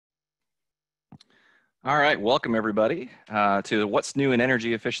All right, welcome everybody to What's New in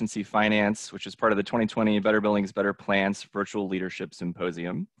Energy Efficiency Finance, which is part of the 2020 Better Buildings, Better Plants Virtual Leadership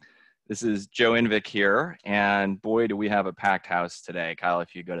Symposium. This is Joe Indvik here, and boy, do we have a packed house today. Kyle,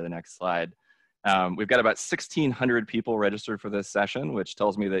 if you go to the next slide. We've got about 1,600 people registered for this session, which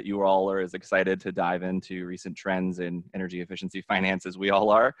tells me that you all are as excited to dive into recent trends in energy efficiency finance as we all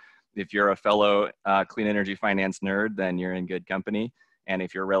are. If you're a fellow clean energy finance nerd, then you're in good company. And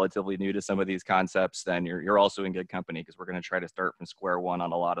if you're relatively new to some of these concepts, then you're also in good company, because we're going to try to start from square one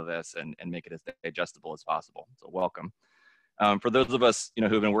on a lot of this and make it as digestible as possible. So welcome. For those of us who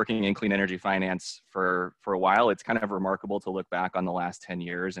have been working in clean energy finance for a while, it's kind of remarkable to look back on the last 10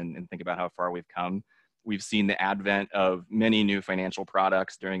 years and think about how far we've come. We've seen the advent of many new financial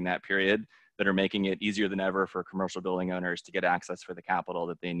products during that period that are making it easier than ever for commercial building owners to get access for the capital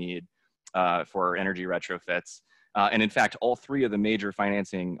that they need for energy retrofits. And in fact, all three of the major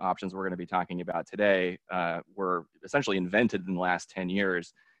financing options we're going to be talking about today were essentially invented in the last 10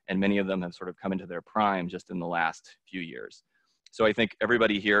 years, and many of them have sort of come into their prime just in the last few years. So I think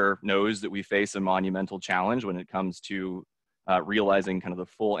everybody here knows that we face a monumental challenge when it comes to realizing kind of the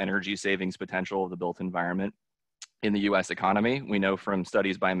full energy savings potential of the built environment in the US economy. We know from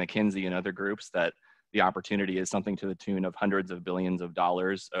studies by McKinsey and other groups that the opportunity is something to the tune of hundreds of billions of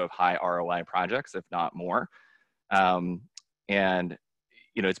dollars of high ROI projects, if not more. And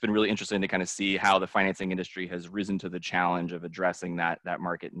it's been really interesting to kind of see how the financing industry has risen to the challenge of addressing that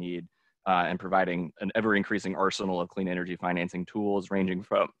market need and providing an ever-increasing arsenal of clean energy financing tools, ranging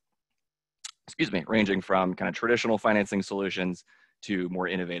from kind of traditional financing solutions to more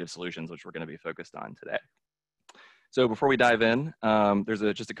innovative solutions, which we're going to be focused on today. So before we dive in, there's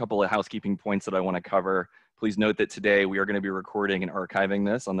just a couple of housekeeping points that I want to cover. Please note that today we are going to be recording and archiving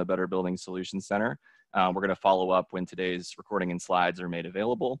this on the Better Building Solutions Center. We're going to follow up when today's recording and slides are made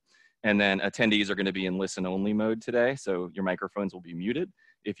available. And then attendees are going to be in listen-only mode today, so your microphones will be muted.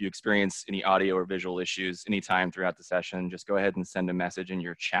 If you experience any audio or visual issues anytime throughout the session, just go ahead and send a message in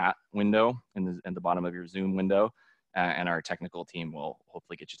your chat window in the bottom of your Zoom window, and our technical team will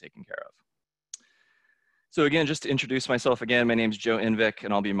hopefully get you taken care of. So again, just to introduce myself again, my name is Joe Indvik,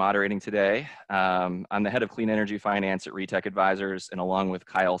 and I'll be moderating today. I'm the head of Clean Energy Finance at Retech Advisors, and along with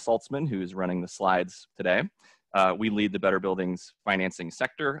Kyle Saltzman, who's running the slides today, we lead the Better Buildings financing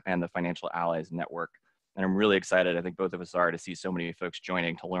sector and the Financial Allies Network. And I'm really excited, I think both of us are, to see so many folks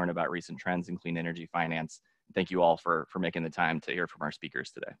joining to learn about recent trends in clean energy finance. Thank you all for making the time to hear from our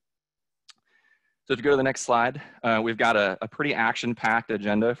speakers today. So if you go to the next slide, we've got a pretty action-packed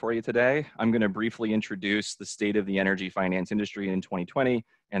agenda for you today. I'm going to briefly introduce the state of the energy finance industry in 2020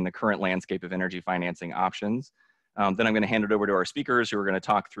 and the current landscape of energy financing options. Then I'm going to hand it over to our speakers, who are going to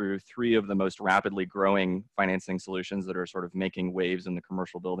talk through three of the most rapidly growing financing solutions that are sort of making waves in the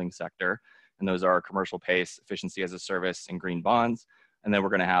commercial building sector. And those are commercial PACE, efficiency as a service, and green bonds. And then we're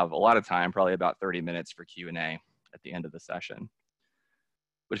going to have a lot of time, probably about 30 minutes for Q&A at the end of the session.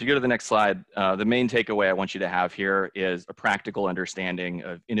 But if you go to the next slide, the main takeaway I want you to have here is a practical understanding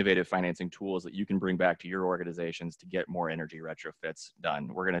of innovative financing tools that you can bring back to your organizations to get more energy retrofits done.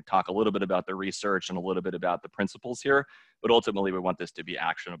 We're going to talk a little bit about the research and a little bit about the principles here, but ultimately we want this to be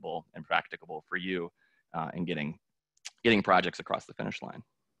actionable and practicable for you in getting projects across the finish line.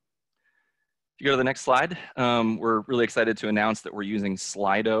 If you go to the next slide, we're really excited to announce that we're using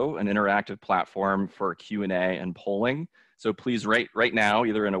Slido, an interactive platform for Q&A and polling. So please, right now,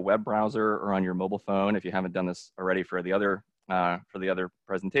 either in a web browser or on your mobile phone, if you haven't done this already for the other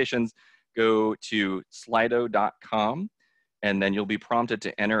presentations, go to slido.com, and then you'll be prompted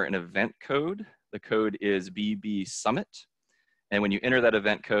to enter an event code. The code is BB Summit. And when you enter that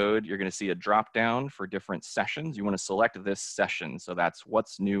event code, you're going to see a drop down for different sessions. You want to select this session. So that's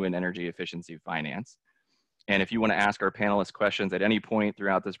What's New in Energy Efficiency Finance. And if you want to ask our panelists questions at any point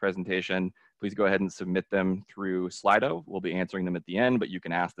throughout this presentation, please go ahead and submit them through Slido. We'll be answering them at the end, but you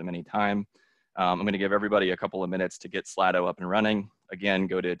can ask them anytime. I'm going to give everybody a couple of minutes to get Slido up and running. Again,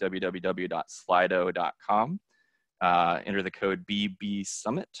 go to www.slido.com, enter the code BB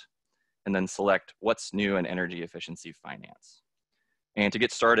Summit, and then select What's New in Energy Efficiency Finance. And to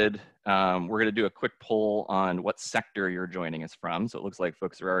get started, we're going to do a quick poll on what sector you're joining us from. So it looks like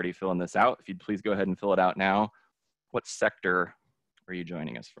folks are already filling this out. If you'd please go ahead and fill it out now. What sector are you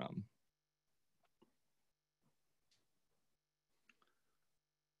joining us from?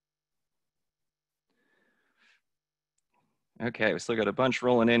 Okay, we still got a bunch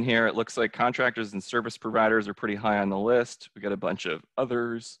rolling in here. It looks like contractors and service providers are pretty high on the list. We got a bunch of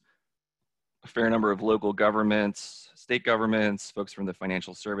others, a fair number of local governments, state governments, folks from the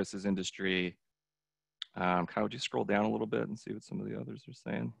financial services industry. Kyle, would you scroll down a little bit and see what some of the others are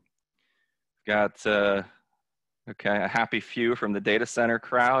saying? Got, okay, a happy few from the data center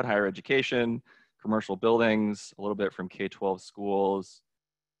crowd, higher education, commercial buildings, a little bit from K-12 schools,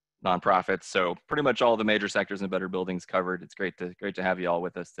 nonprofits. So pretty much all the major sectors and better buildings covered. It's great to have you all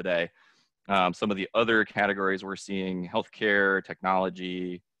with us today. Some of the other categories we're seeing: healthcare,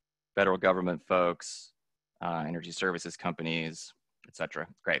 technology, federal government folks, energy services companies, etc.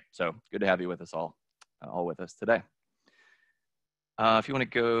 Great. So good to have you with us all with us today. If you want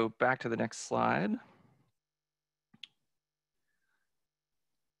to go back to the next slide.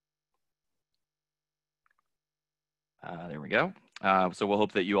 There we go. So we'll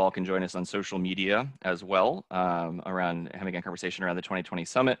hope that you all can join us on social media as well around having a conversation around the 2020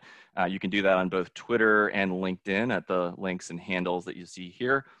 summit. You can do that on both Twitter and LinkedIn at the links and handles that you see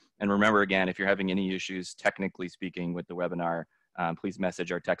here. And remember, again, if you're having any issues technically speaking with the webinar, please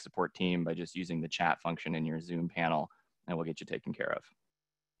message our tech support team by just using the chat function in your Zoom panel, and we'll get you taken care of.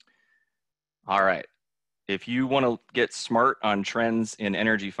 All right. If you want to get smart on trends in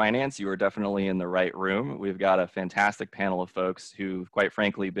energy finance, you are definitely in the right room. We've got a fantastic panel of folks who've, quite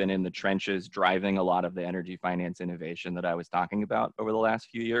frankly, been in the trenches driving a lot of the energy finance innovation that I was talking about over the last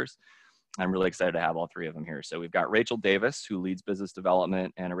few years. I'm really excited to have all three of them here. So we've got Rachel Davis, who leads business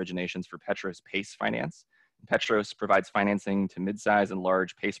development and originations for Petros PACE Finance. Petros provides financing to mid-size and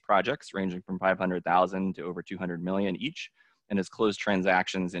large PACE projects ranging from 500,000 to over 200 million each, and has closed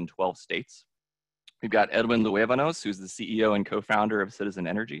transactions in 12 states. We've got Edwin Luevanos, who's the CEO and co-founder of Citizen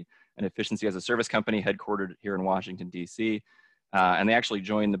Energy, an efficiency as a service company headquartered here in Washington, D.C. And they actually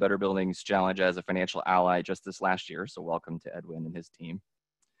joined the Better Buildings Challenge as a financial ally just this last year. So welcome to Edwin and his team.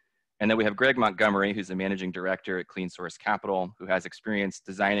 And then we have Greg Montgomery, who's the managing director at Clean Source Capital, who has experience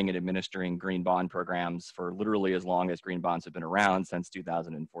designing and administering green bond programs for literally as long as green bonds have been around, since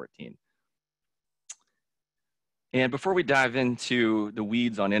 2014. And before we dive into the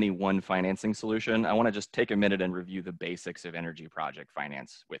weeds on any one financing solution, I want to just take a minute and review the basics of energy project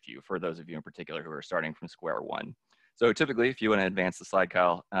finance with you, for those of you in particular who are starting from square one. So typically, if you want to advance the slide,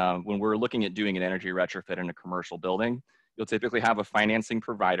 Kyle, when we're looking at doing an energy retrofit in a commercial building, you'll typically have a financing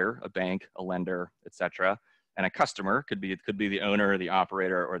provider, a bank, a lender, et cetera, and a customer. It could be the owner, the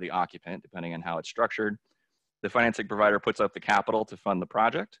operator, or the occupant, depending on how it's structured. The financing provider puts up the capital to fund the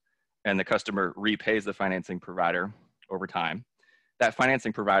project, and the customer repays the financing provider over time. That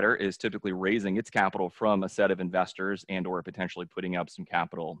financing provider is typically raising its capital from a set of investors and or potentially putting up some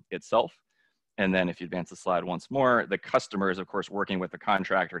capital itself. And then if you advance the slide once more, the customer is of course working with the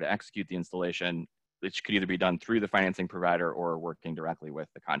contractor to execute the installation, which could either be done through the financing provider or working directly with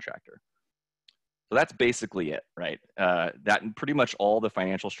the contractor. So that's basically it, right? That pretty much all the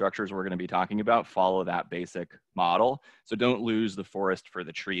financial structures we're going to be talking about follow that basic model. So don't lose the forest for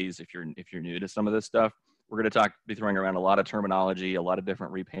the trees if you're new to some of this stuff. We're going to be throwing around a lot of terminology, a lot of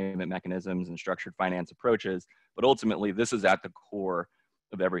different repayment mechanisms and structured finance approaches, but ultimately this is at the core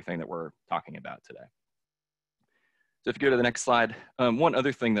of everything that we're talking about today. So if you go to the next slide, one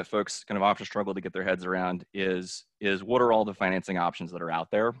other thing that folks kind of often struggle to get their heads around is what are all the financing options that are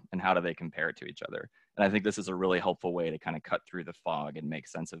out there and how do they compare to each other? And I think this is a really helpful way to kind of cut through the fog and make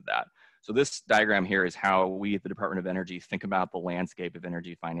sense of that. So this diagram here is how we at the Department of Energy think about the landscape of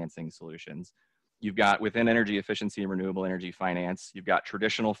energy financing solutions. You've got within energy efficiency and renewable energy finance, you've got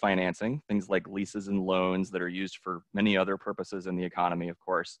traditional financing, things like leases and loans that are used for many other purposes in the economy, of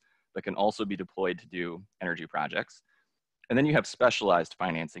course, but can also be deployed to do energy projects. And then you have specialized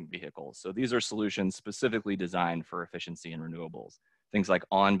financing vehicles. So these are solutions specifically designed for efficiency and renewables. Things like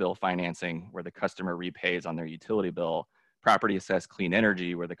on-bill financing, where the customer repays on their utility bill, property assessed clean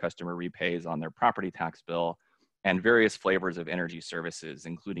energy, where the customer repays on their property tax bill, and various flavors of energy services,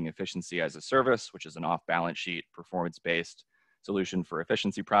 including efficiency as a service, which is an off-balance sheet, performance-based solution for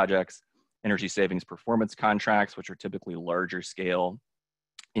efficiency projects, energy savings performance contracts, which are typically larger scale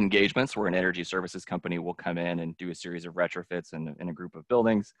engagements where an energy services company will come in and do a series of retrofits in a group of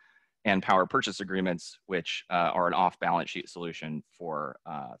buildings, and power purchase agreements, which are an off-balance sheet solution for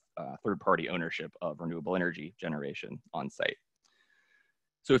third-party ownership of renewable energy generation on site.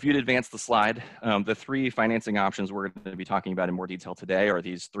 So if you'd advance the slide, the three financing options we're going to be talking about in more detail today are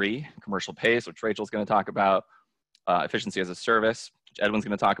these three: commercial PACE, which Rachel's going to talk about, efficiency as a service, which Edwin's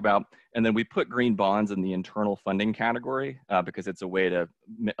going to talk about, and then we put green bonds in the internal funding category because it's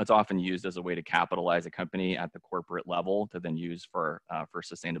often used as a way to capitalize a company at the corporate level to then use for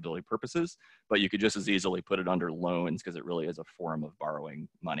sustainability purposes. But you could just as easily put it under loans because it really is a form of borrowing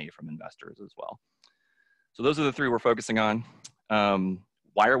money from investors as well. So those are the three we're focusing on.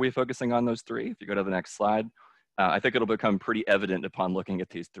 Why are we focusing on those three? If you go to the next slide, I think it'll become pretty evident upon looking at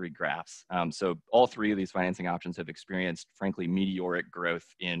these three graphs. So all three of these financing options have experienced, frankly, meteoric growth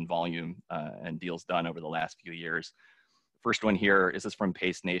in volume and deals done over the last few years. First one here is this from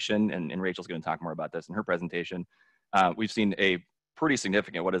Pace Nation, and Rachel's going to talk more about this in her presentation. We've seen a pretty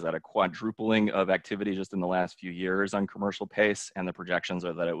significant, what is that, a quadrupling of activity just in the last few years on commercial pace, and the projections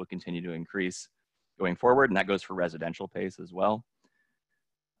are that it will continue to increase going forward, and that goes for residential pace as well.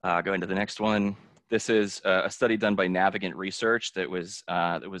 Going to the next one. This is a study done by Navigant Research that was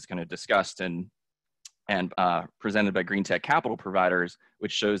kind of discussed and presented by Green Tech Capital Providers,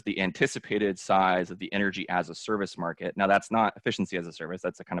 which shows the anticipated size of the energy as a service market. Now that's not efficiency as a service,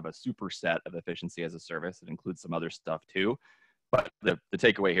 that's a kind of a superset of efficiency as a service. It includes some other stuff too. But the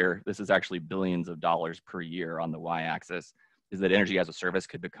takeaway here, this is actually billions of dollars per year on the y-axis, is that energy as a service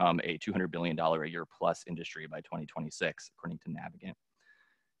could become a $200 billion a year plus industry by 2026, according to Navigant.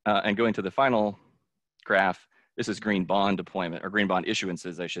 And going to the final graph, this is green bond deployment, or green bond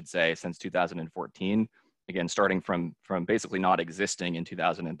issuances, I should say, since 2014. Again, starting from basically not existing in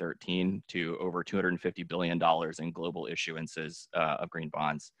 2013 to over $250 billion in global issuances of green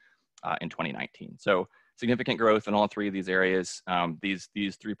bonds in 2019. So significant growth in all three of these areas.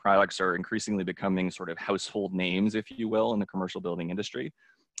 These three products are increasingly becoming sort of household names, if you will, in the commercial building industry.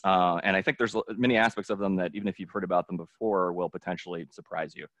 And I think there's many aspects of them that even if you've heard about them before will potentially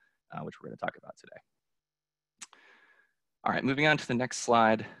surprise you, which we're going to talk about today. All right, moving on to the next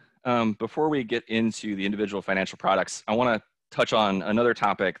slide. Before we get into the individual financial products, I want to touch on another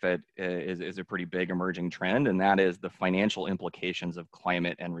topic that is a pretty big emerging trend, and that is the financial implications of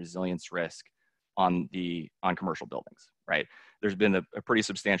climate and resilience risk on commercial buildings, right? There's been a pretty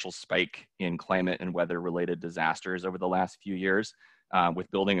substantial spike in climate and weather-related disasters over the last few years,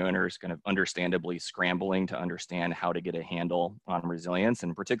 with building owners kind of understandably scrambling to understand how to get a handle on resilience,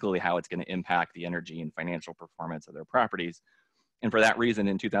 and particularly how it's going to impact the energy and financial performance of their properties. And for that reason,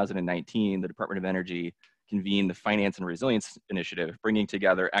 in 2019, the Department of Energy convened the Finance and Resilience Initiative, bringing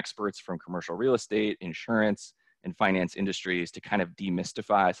together experts from commercial real estate, insurance, and finance industries to kind of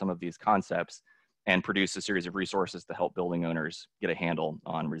demystify some of these concepts and produce a series of resources to help building owners get a handle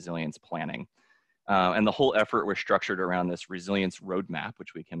on resilience planning. And the whole effort was structured around this resilience roadmap,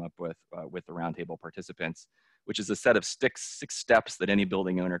 which we came up with the roundtable participants, which is a set of six steps that any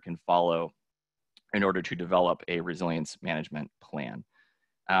building owner can follow in order to develop a resilience management plan.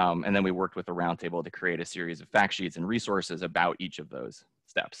 And then we worked with the roundtable to create a series of fact sheets and resources about each of those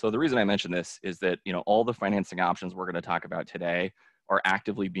steps. So the reason I mention this is that all the financing options we're going to talk about today are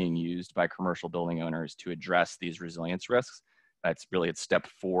actively being used by commercial building owners to address these resilience risks. That's really at step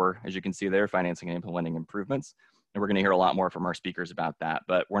 4, as you can see there, financing and implementing improvements. And we're going to hear a lot more from our speakers about that.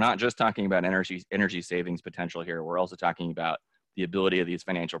 But we're not just talking about energy savings potential here. We're also talking about the ability of these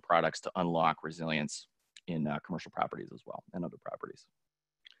financial products to unlock resilience in commercial properties as well, and other properties.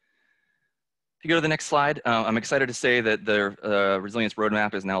 If you go to the next slide, I'm excited to say that the Resilience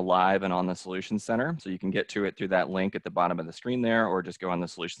Roadmap is now live and on the Solutions Center. So you can get to it through that link at the bottom of the screen there, or just go on the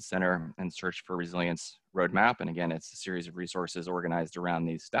Solutions Center and search for Resilience Roadmap. And again, it's a series of resources organized around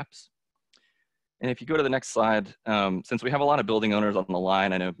these steps. And if you go to the next slide, since we have a lot of building owners on the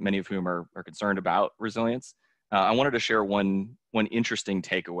line, I know many of whom are concerned about resilience, I wanted to share one interesting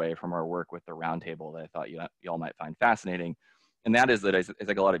takeaway from our work with the roundtable that I thought you all might find fascinating. And that is that, as I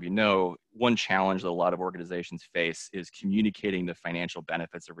think a lot of you know, one challenge that a lot of organizations face is communicating the financial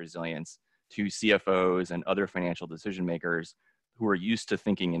benefits of resilience to CFOs and other financial decision makers who are used to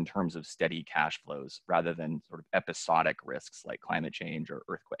thinking in terms of steady cash flows rather than sort of episodic risks like climate change or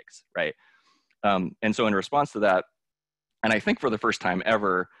earthquakes, right? And so in response to that, and I think for the first time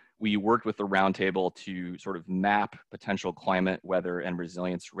ever, we worked with the roundtable to sort of map potential climate, weather, and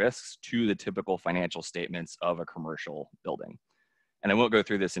resilience risks to the typical financial statements of a commercial building. And I won't go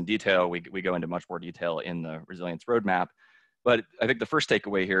through this in detail. We go into much more detail in the resilience roadmap. But I think the first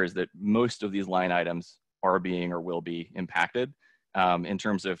takeaway here is that most of these line items are being or will be impacted. In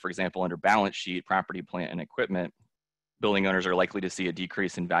terms of, for example, under balance sheet, property, plant, and equipment, building owners are likely to see a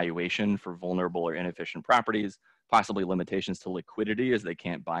decrease in valuation for vulnerable or inefficient properties, possibly limitations to liquidity as they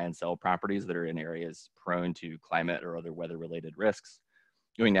can't buy and sell properties that are in areas prone to climate or other weather-related risks.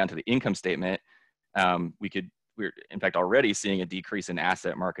 Going down to the income statement, we're in fact already seeing a decrease in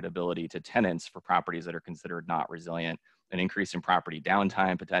asset marketability to tenants for properties that are considered not resilient, an increase in property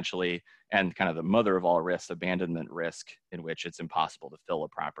downtime potentially, and kind of the mother of all risks, abandonment risk, in which it's impossible to fill a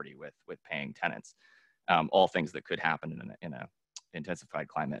property with paying tenants. All things that could happen in a intensified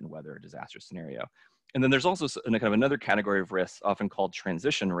climate and weather or disaster scenario. And then there's also kind of another category of risks, often called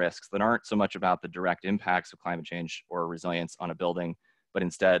transition risks, that aren't so much about the direct impacts of climate change or resilience on a building, but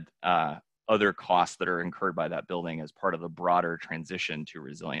instead other costs that are incurred by that building as part of the broader transition to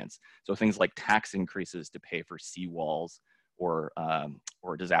resilience. So things like tax increases to pay for seawalls or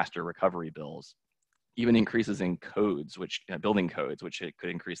disaster recovery bills, even increases in codes, which building codes, which it could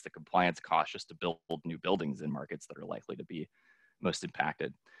increase the compliance cost just to build new buildings in markets that are likely to be most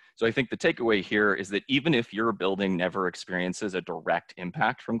impacted. So I think the takeaway here is that even if your building never experiences a direct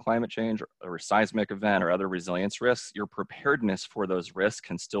impact from climate change or a seismic event or other resilience risks, your preparedness for those risks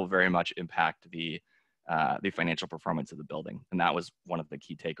can still very much impact the financial performance of the building. And that was one of the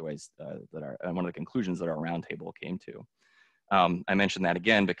key takeaways one of the conclusions that our roundtable came to. I mentioned that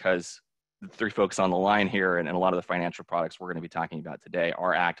again because the three folks on the line here and a lot of the financial products we're going to be talking about today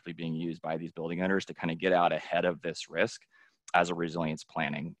are actively being used by these building owners to kind of get out ahead of this risk as a resilience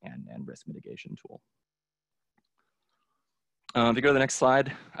planning and risk mitigation tool. If you go to the next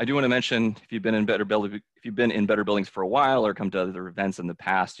slide, I do want to mention if you've been in Better Buildings for a while or come to other events in the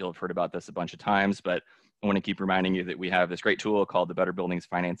past, you'll have heard about this a bunch of times, but I want to keep reminding you that we have this great tool called the Better Buildings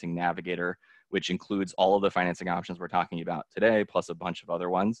Financing Navigator, which includes all of the financing options we're talking about today, plus a bunch of other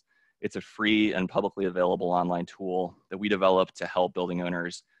ones. It's a free and publicly available online tool that we developed to help building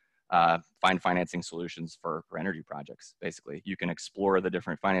owners find financing solutions for energy projects. Basically, you can explore the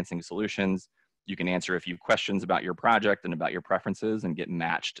different financing solutions. You can answer a few questions about your project and about your preferences and get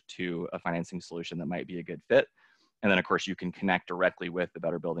matched to a financing solution that might be a good fit. And then of course you can connect directly with the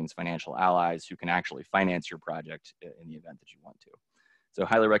Better Buildings financial allies who can actually finance your project in the event that you want to. So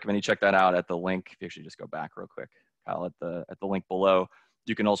highly recommend you check that out at the link. If you actually just go back real quick, Kyle, at the link below.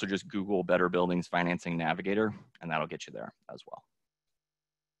 You can also just Google Better Buildings Financing Navigator and that'll get you there as well.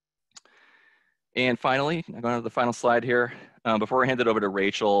 And finally, I'm going to the final slide here. Before I hand it over to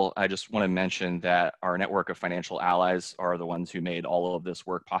Rachel, I just want to mention that our network of financial allies are the ones who made all of this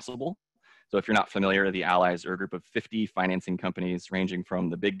work possible. So if you're not familiar, the allies are a group of 50 financing companies ranging from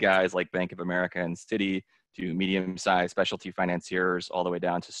the big guys like Bank of America and Citi to medium-sized specialty financiers all the way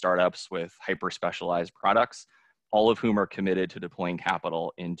down to startups with hyper-specialized products, all of whom are committed to deploying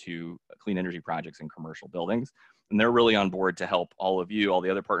capital into clean energy projects and commercial buildings. And they're really on board to help all of you, all the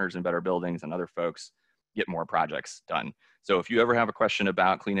other partners in Better Buildings and other folks get more projects done. So if you ever have a question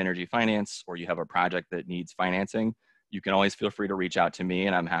about clean energy finance or you have a project that needs financing, you can always feel free to reach out to me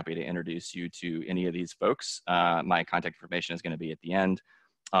and I'm happy to introduce you to any of these folks. My contact information is going to be at the end.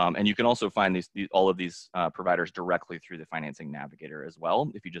 And you can also find all of these providers directly through the Financing Navigator as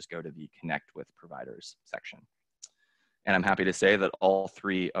well if you just go to the Connect with Providers section. And I'm happy to say that all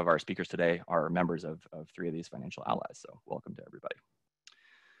three of our speakers today are members of three of these financial allies. So welcome to everybody.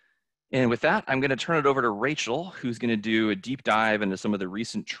 And with that, I'm going to turn it over to Rachel, who's going to do a deep dive into some of the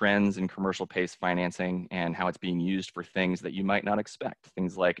recent trends in commercial PACE financing and how it's being used for things that you might not expect.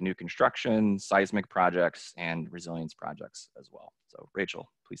 Things like new construction, seismic projects, and resilience projects as well. So Rachel,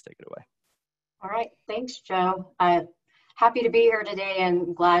 please take it away. All right, thanks, Joe. Happy to be here today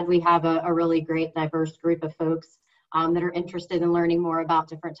and glad we have a really great diverse group of folks that are interested in learning more about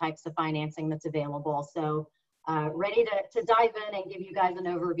different types of financing that's available. So ready to dive in and give you guys an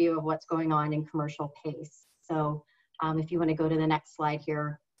overview of what's going on in commercial PACE. So if you want to go to the next slide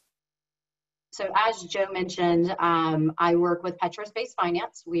here. So as Joe mentioned, I work with Petros Based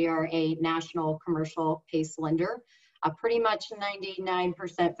Finance. We are a national commercial PACE lender, pretty much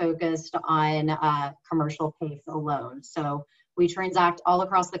 99% focused on commercial PACE alone. So we transact all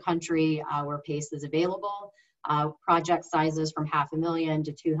across the country where PACE is available. Project sizes from $500,000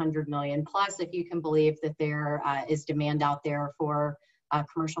 to $200 million plus, if you can believe that there is demand out there for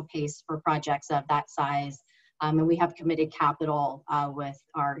commercial PACE for projects of that size. And we have committed capital with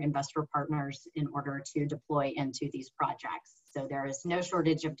our investor partners in order to deploy into these projects. So there is no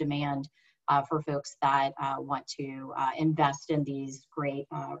shortage of demand for folks that want to invest in these great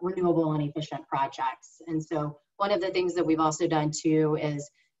renewable and efficient projects. And so one of the things that we've also done too is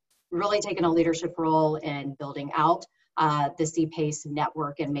really taken a leadership role in building out the CPACE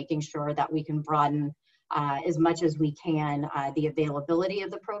network and making sure that we can broaden as much as we can the availability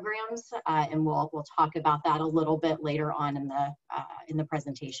of the programs, and we'll talk about that a little bit later on in the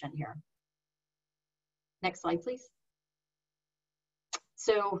presentation here. Next slide, please.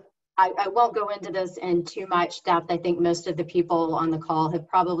 So I won't go into this in too much depth. I think most of the people on the call have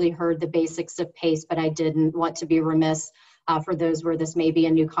probably heard the basics of PACE, but I didn't want to be remiss for those where this may be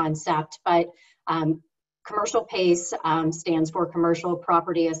a new concept. But commercial PACE stands for Commercial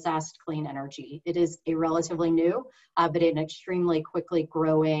Property Assessed Clean Energy. It is a relatively new, but an extremely quickly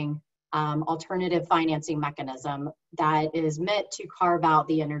growing alternative financing mechanism that is meant to carve out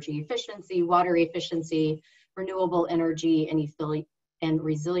the energy efficiency, water efficiency, renewable energy, and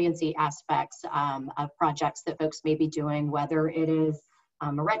resiliency aspects of projects that folks may be doing, whether it is a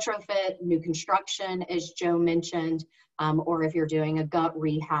retrofit, new construction, as Joe mentioned, or if you're doing a gut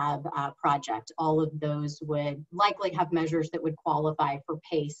rehab project. All of those would likely have measures that would qualify for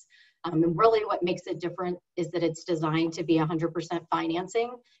PACE. And really what makes it different is that it's designed to be 100%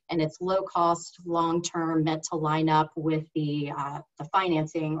 financing, and it's low cost, long-term, meant to line up with the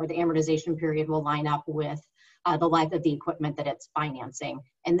financing, or the amortization period will line up with the life of the equipment that it's financing.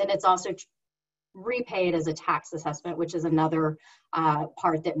 And then it's also repaid as a tax assessment, which is another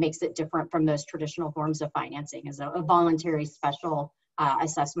part that makes it different from most traditional forms of financing, is a voluntary special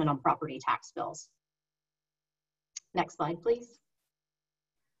assessment on property tax bills. Next slide, please.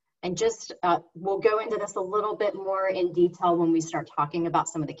 And just, we'll go into this a little bit more in detail when we start talking about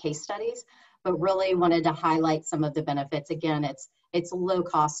some of the case studies, but really wanted to highlight some of the benefits. Again, it's low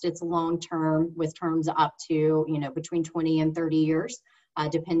cost, it's long-term, with terms up to, between 20 and 30 years,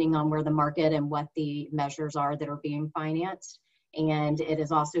 depending on where the market and what the measures are that are being financed. And it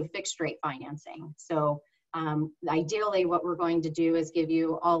is also fixed rate financing. So ideally what we're going to do is give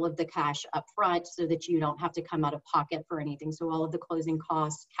you all of the cash up front so that you don't have to come out of pocket for anything. So all of the closing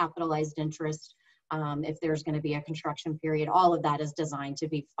costs, capitalized interest, if there's going to be a construction period, all of that is designed to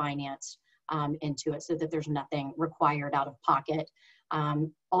be financed into it so that there's nothing required out of pocket.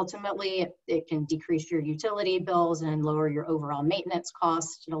 Ultimately, it can decrease your utility bills and lower your overall maintenance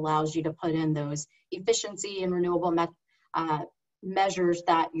costs. It allows you to put in those efficiency and renewable measures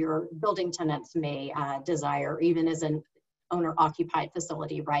that your building tenants may desire, even as an owner-occupied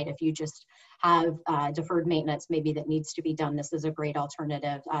facility, right? If you just have deferred maintenance maybe that needs to be done, this is a great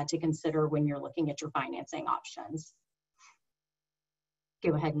alternative to consider when you're looking at your financing options.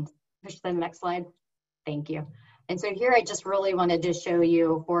 Go ahead and push to the next slide. Thank you. And so here I just really wanted to show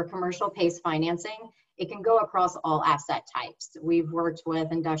you, for commercial PACE financing, it can go across all asset types. We've worked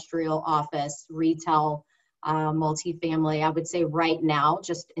with industrial, office, retail, multifamily. I would say right now,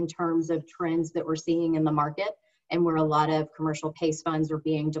 just in terms of trends that we're seeing in the market and where a lot of commercial PACE funds are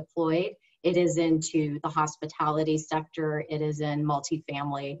being deployed, it is into the hospitality sector, it is in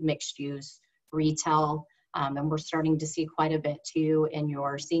multifamily, mixed use, retail, and we're starting to see quite a bit too in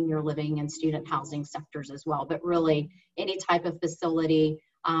your senior living and student housing sectors as well. But really, any type of facility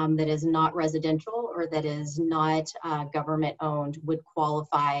that is not residential or that is not government owned would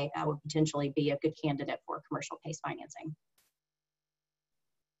qualify, would potentially be a good candidate for commercial PACE financing.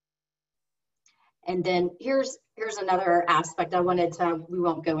 And then here's another aspect I wanted to, we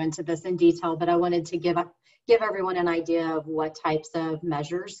won't go into this in detail, but I wanted to give everyone an idea of what types of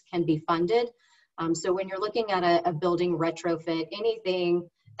measures can be funded. So when you're looking at a building retrofit, anything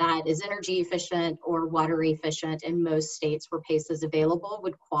that is energy efficient or water efficient in most states where PACE is available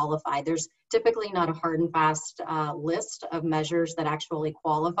would qualify. There's typically not a hard and fast list of measures that actually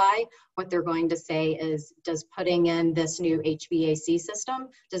qualify. What they're going to say is, does putting in this new HVAC system,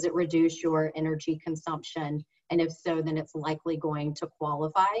 does it reduce your energy consumption? And if so, then it's likely going to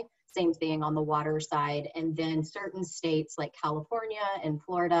qualify. Same thing on the water side. And then certain states like California and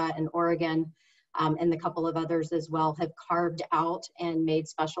Florida and Oregon, and a couple of others as well, have carved out and made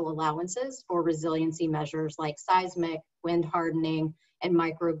special allowances for resiliency measures like seismic, wind hardening, and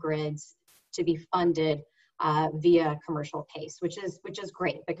microgrids to be funded via commercial PACE, which is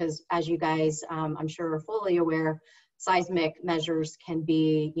great, because as you guys I'm sure are fully aware, seismic measures can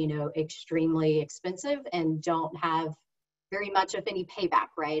be extremely expensive and don't have very much of any payback,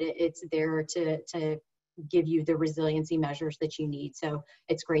 right? It's there to give you the resiliency measures that you need. So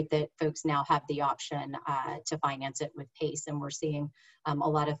it's great that folks now have the option to finance it with PACE, and we're seeing a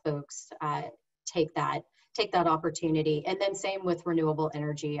lot of folks take that opportunity. And then same with renewable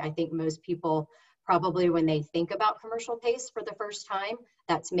energy. I think most people probably, when they think about commercial PACE for the first time,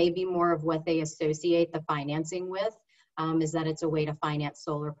 that's maybe more of what they associate the financing with, is that it's a way to finance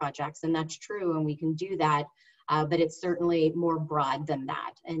solar projects. And that's true, and we can do that, but it's certainly more broad than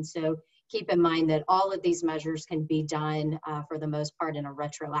that. And so keep in mind that all of these measures can be done for the most part in a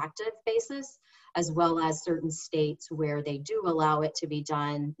retroactive basis, as well as certain states where they do allow it to be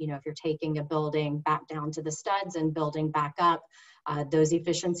done. If you're taking a building back down to the studs and building back up, those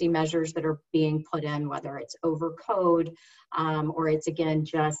efficiency measures that are being put in, whether it's over code or it's again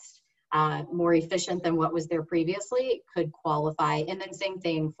just more efficient than what was there previously, could qualify. And then same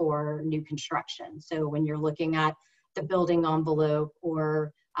thing for new construction. So when you're looking at the building envelope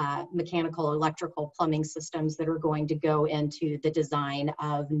or mechanical, electrical, plumbing systems that are going to go into the design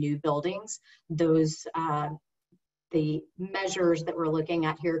of new buildings, those the measures that we're looking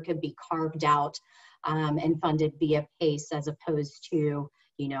at here could be carved out and funded via PACE, as opposed to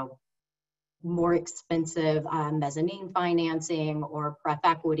more expensive mezzanine financing or pref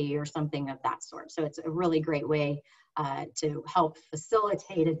equity or something of that sort. So it's a really great way to help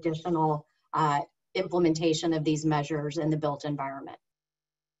facilitate additional implementation of these measures in the built environment.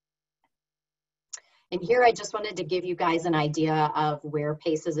 And here I just wanted to give you guys an idea of where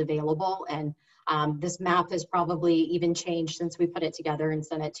PACE is available. And this map has probably even changed since we put it together and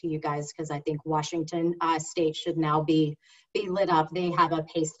sent it to you guys, because I think Washington state should now be lit up. They have a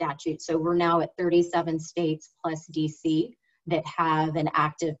PACE statute. So we're now at 37 states plus DC that have an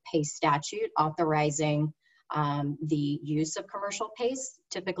active PACE statute authorizing the use of commercial PACE.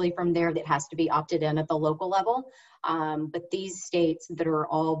 Typically from there, that has to be opted in at the local level. But these states that are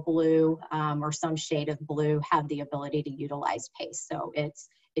all blue or some shade of blue have the ability to utilize PACE. So it's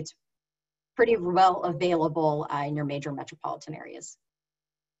pretty well available in your major metropolitan areas.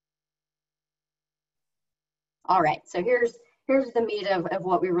 All right, so here's the meat of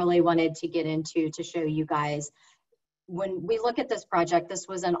what we really wanted to get into to show you guys. When we look at this project, this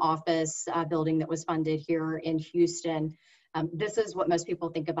was an office building that was funded here in Houston. This is what most people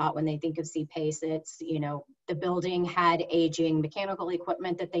think about when they think of CPACE. It's, you know, the building had aging mechanical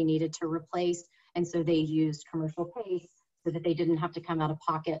equipment that they needed to replace, and so they used commercial PACE so that they didn't have to come out of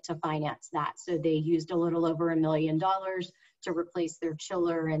pocket to finance that. So they used a little over $1 million to replace their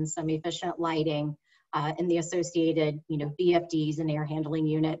chiller and some efficient lighting and the associated, you know, VFDs and air handling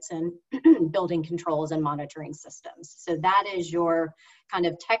units and building controls and monitoring systems. So that is your kind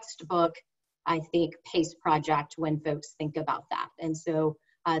of textbook, I think, PACE project when folks think about that. And so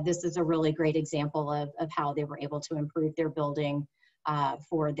this is a really great example of how they were able to improve their building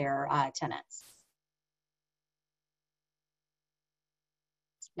for their tenants.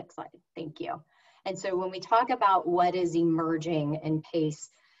 Next slide, thank you. And so when we talk about what is emerging in PACE,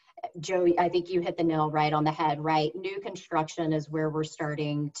 Joe, I think you hit the nail right on the head, right? New construction is where we're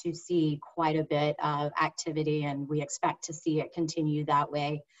starting to see quite a bit of activity, and we expect to see it continue that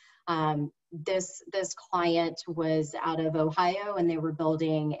way. This client was out of Ohio, and they were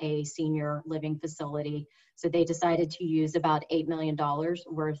building a senior living facility. So they decided to use about $8 million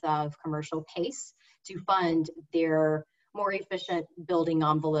worth of commercial PACE to fund their more efficient building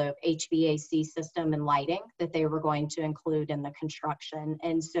envelope HVAC system and lighting that they were going to include in the construction.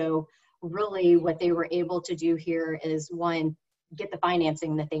 And so really what they were able to do here is, one, get the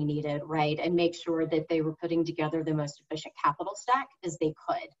financing that they needed, right? And make sure that they were putting together the most efficient capital stack as they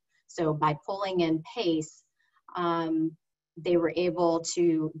could. So by pulling in PACE, they were able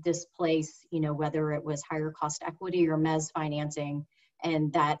to displace, you know, whether it was higher cost equity or mezz financing,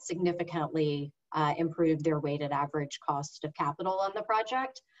 and that significantly improved their weighted average cost of capital on the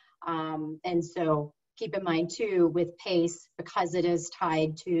project. And so keep in mind too, with PACE, because it is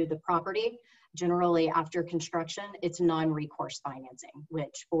tied to the property, generally after construction, it's non-recourse financing,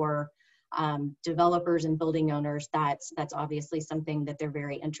 which for developers and building owners, that's obviously something that they're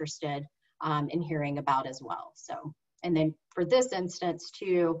very interested in hearing about as well. So, and then for this instance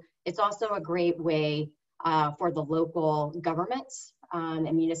too, it's also a great way for the local governments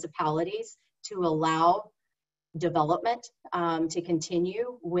and municipalities to allow development to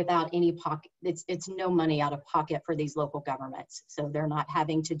continue without any pocket. It's no money out of pocket for these local governments. So they're not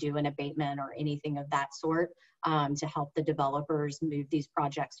having to do an abatement or anything of that sort to help the developers move these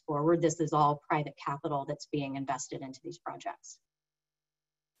projects forward. This is all private capital that's being invested into these projects.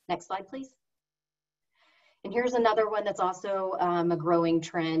 Next slide, please. And here's another one that's also a growing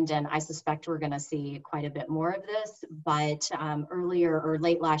trend, and I suspect we're going to see quite a bit more of this. But earlier or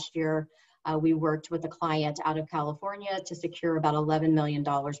late last year, we worked with a client out of California to secure about $11 million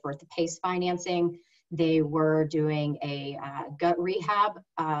worth of PACE financing. They were doing a gut rehab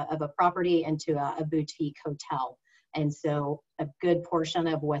of a property into a boutique hotel. And so a good portion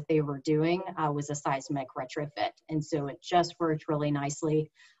of what they were doing was a seismic retrofit. And so it just worked really nicely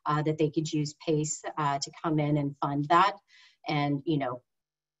that they could use PACE to come in and fund that. And, you know,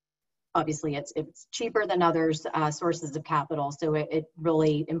 obviously it's cheaper than others sources of capital. So it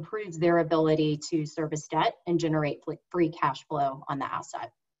really improves their ability to service debt and generate free cash flow on the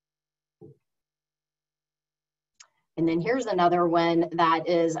asset. And then here's another one that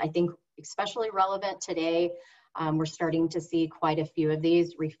is, I think, especially relevant today. We're starting to see quite a few of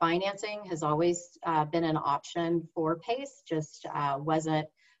these. Refinancing has always been an option for PACE, just wasn't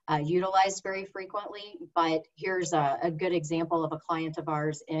utilized very frequently. But here's a good example of a client of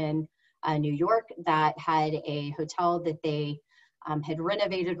ours in New York that had a hotel that they had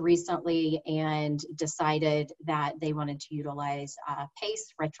renovated recently and decided that they wanted to utilize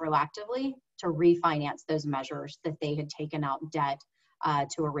PACE retroactively to refinance those measures that they had taken out debt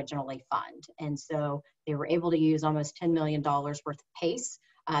to originally fund. And so they were able to use almost $10 million worth of PACE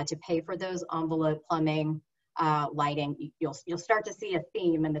to pay for those envelope plumbing, lighting. You'll start to see a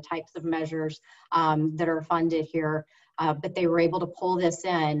theme in the types of measures that are funded here, but they were able to pull this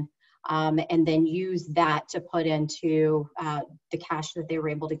in and then use that to put into the cash that they were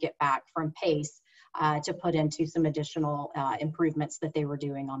able to get back from PACE to put into some additional improvements that they were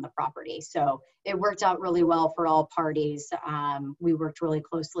doing on the property. So it worked out really well for all parties. We worked really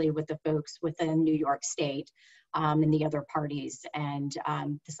closely with the folks within New York State and the other parties. And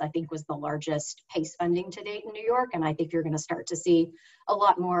this, I think, was the largest PACE funding to date in New York. And I think you're going to start to see a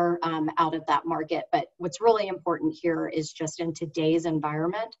lot more out of that market. But what's really important here is just in today's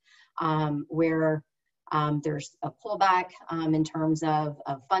environment where there's a pullback in terms of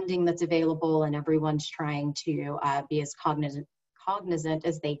funding that's available, and everyone's trying to be as cognizant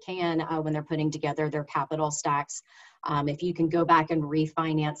as they can when they're putting together their capital stacks. If you can go back and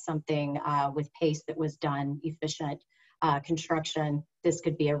refinance something with PACE that was done efficient construction, this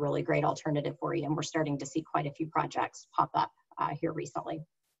could be a really great alternative for you. And we're starting to see quite a few projects pop up here recently.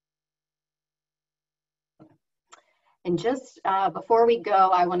 And just before we go,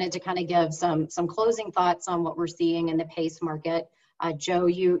 I wanted to kind of give some closing thoughts on what we're seeing in the PACE market. Joe,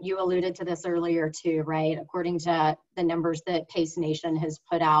 you alluded to this earlier too, right? According to the numbers that PACE Nation has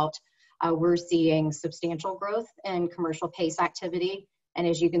put out, we're seeing substantial growth in commercial PACE activity. And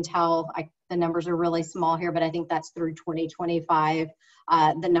as you can tell, the numbers are really small here, but I think that's through 2025.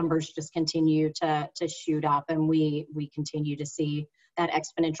 The numbers just continue to shoot up, and we continue to see that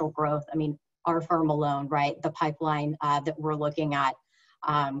exponential growth. I mean, our firm alone, right? The pipeline that we're looking at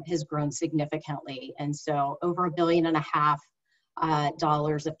has grown significantly. And so over $1.5 billion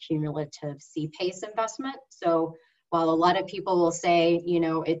of cumulative CPACE investment. So while a lot of people will say, you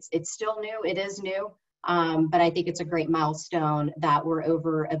know, it's still new, it is new, but I think it's a great milestone that we're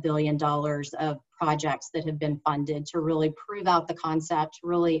over $1 billion of projects that have been funded to really prove out the concept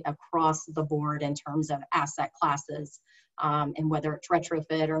really across the board in terms of asset classes. And whether it's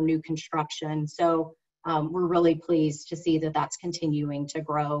retrofit or new construction. So we're really pleased to see that that's continuing to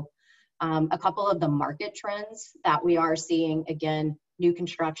grow. A couple of the market trends that we are seeing, again, new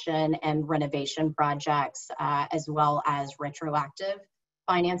construction and renovation projects, as well as retroactive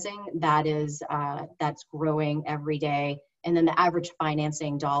financing, that's growing every day. And then the average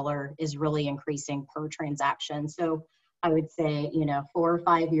financing dollar is really increasing per transaction. So I would say, you know, 4 or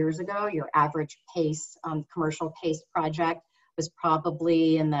 5 years ago, your average PACE, commercial PACE project was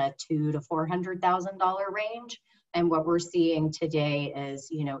probably in the $200,000 to $400,000 range. And what we're seeing today is,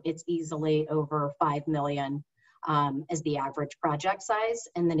 you know, it's easily over 5 million as the average project size.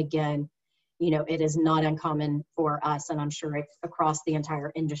 And then again, you know, it is not uncommon for us, and I'm sure it's across the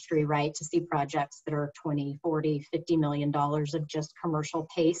entire industry, right, to see projects that are 20, 40, $50 million of just commercial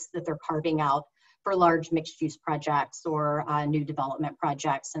PACE that they're carving out for large mixed-use projects or new development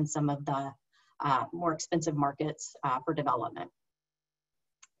projects in some of the more expensive markets for development.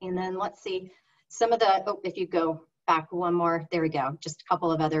 And then let's see, some of the, oh, if you go back one more, there we go, just a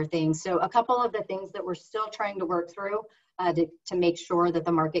couple of other things. So a couple of the things that we're still trying to work through to make sure that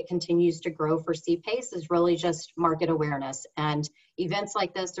the market continues to grow for CPACE is really just market awareness. And events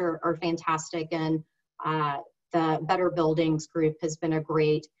like this are fantastic, and the Better Buildings group has been a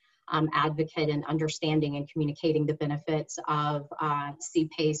great advocate in understanding and communicating the benefits of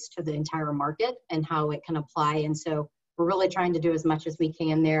CPACE to the entire market and how it can apply. And so we're really trying to do as much as we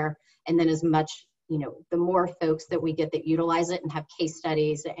can there. And then as much, you know, the more folks that we get that utilize it and have case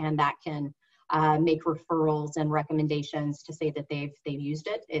studies and that can make referrals and recommendations to say that they've used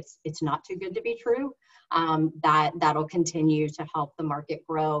it, it's not too good to be true. That'll continue to help the market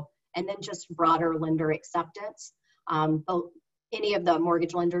grow. And then just broader lender acceptance. Any of the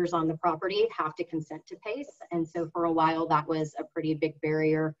mortgage lenders on the property have to consent to PACE. And so for a while, that was a pretty big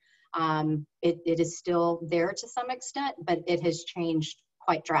barrier. It is still there to some extent, but it has changed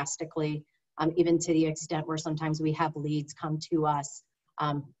quite drastically, even to the extent where sometimes we have leads come to us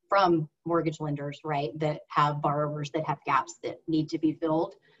from mortgage lenders, right, that have borrowers that have gaps that need to be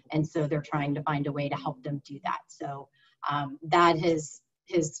filled. And so they're trying to find a way to help them do that. So that has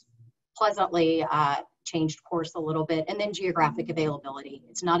pleasantly changed course a little bit. And then geographic availability.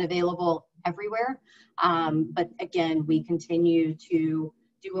 It's not available everywhere. But again, we continue to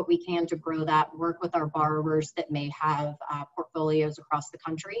do what we can to grow that, work with our borrowers that may have portfolios across the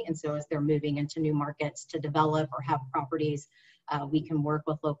country. And so as they're moving into new markets to develop or have properties, we can work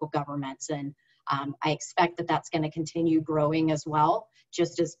with local governments. And I expect that that's going to continue growing as well,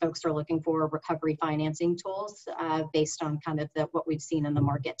 just as folks are looking for recovery financing tools based on kind of what we've seen in the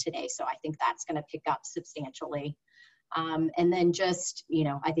market today. So I think that's going to pick up substantially. And then just, you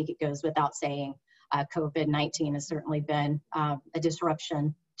know, I think it goes without saying, COVID-19 has certainly been a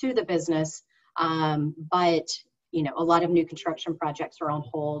disruption to the business. But a lot of new construction projects are on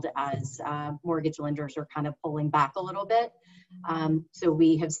hold as mortgage lenders are kind of pulling back a little bit. So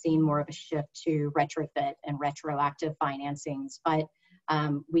we have seen more of a shift to retrofit and retroactive financings, but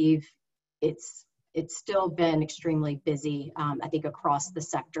it's still been extremely busy, I think, across the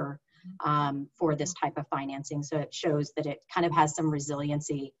sector for this type of financing. So it shows that it kind of has some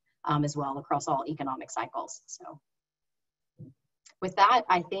resiliency as well across all economic cycles. So with that,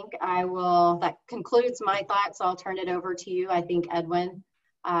 I think that concludes my thoughts. I'll turn it over to you, I think, Edwin,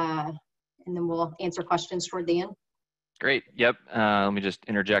 and then we'll answer questions toward the end. Great. Yep. Let me just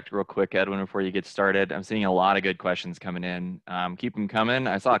interject real quick, Edwin, before you get started. I'm seeing a lot of good questions coming in. Keep them coming.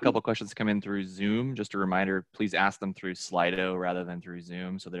 I saw a couple questions come in through Zoom. Just a reminder, please ask them through Slido rather than through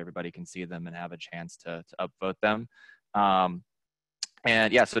Zoom so that everybody can see them and have a chance to upvote them.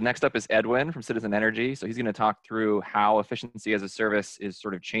 And yeah, so next up is Edwin from Citizen Energy. So he's going to talk through how efficiency as a service is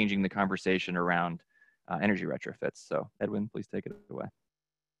sort of changing the conversation around energy retrofits. So Edwin, please take it away.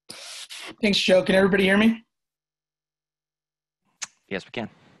 Thanks, Joe. Can everybody hear me? Yes, we can.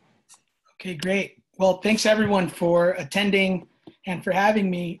 Okay, great. Well, thanks everyone for attending and for having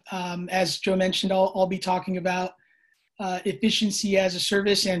me. As Joe mentioned, I'll be talking about efficiency as a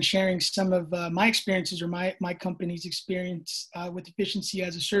service and sharing some of my experiences or my company's experience with efficiency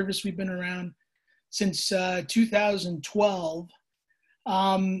as a service. We've been around since 2012.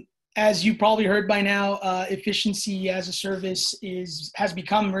 As you probably heard by now, efficiency as a service has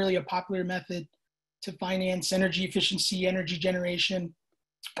become really a popular method to finance energy efficiency, energy generation,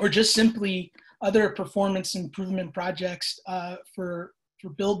 or just simply other performance improvement projects for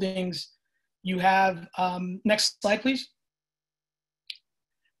buildings. You have, next slide, please.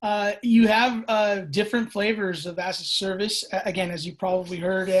 You have different flavors of as a service. Again, as you probably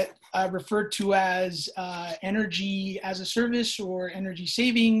heard it referred to as energy as a service or energy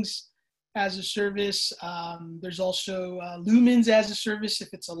savings as a service. There's also lumens as a service if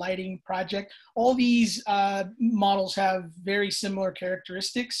it's a lighting project. All these models have very similar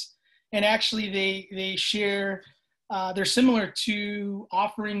characteristics, and actually they share, they're similar to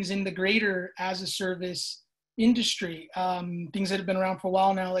offerings in the greater as a service industry. Things that have been around for a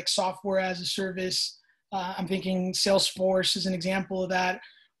while now, like software as a service. I'm thinking Salesforce is an example of that,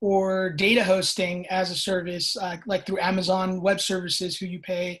 or data hosting as a service, like through Amazon Web Services, who you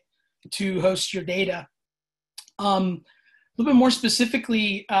pay to host your data. A little bit more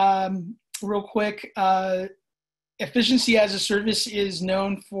specifically, real quick, efficiency as a service is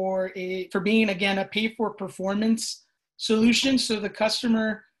known for being, again, a pay-for-performance solution. So the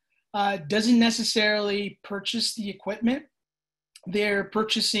customer doesn't necessarily purchase the equipment. They're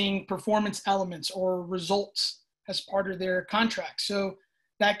purchasing performance elements or results as part of their contract. So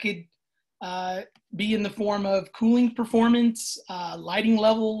that could be in the form of cooling performance, lighting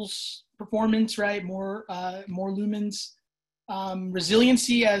levels performance, right? More lumens,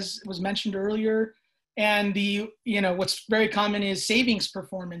 resiliency, as was mentioned earlier, and what's very common is savings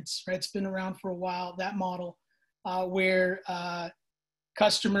performance, right? It's been around for a while, that model, where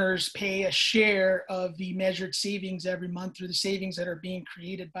customers pay a share of the measured savings every month through the savings that are being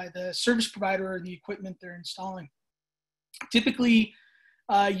created by the service provider or the equipment they're installing. Typically,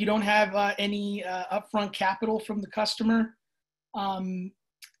 you don't have any upfront capital from the customer. And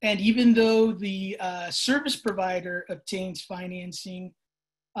even though the service provider obtains financing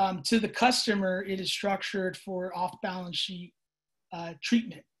to the customer, it is structured for off-balance sheet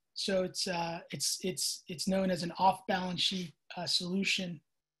treatment. So it's known as an off-balance sheet solution.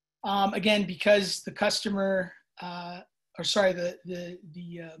 Again, because the customer, the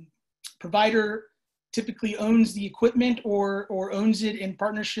provider typically owns the equipment or owns it in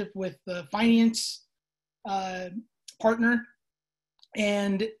partnership with the finance partner.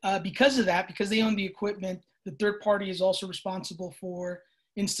 And because of that, because they own the equipment, the third party is also responsible for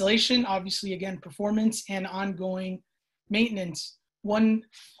installation, obviously, again, performance and ongoing maintenance. One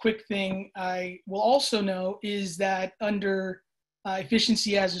quick thing I will also know is that under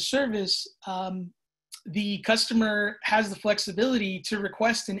efficiency as a service, the customer has the flexibility to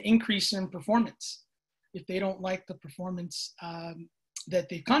request an increase in performance if they don't like the performance that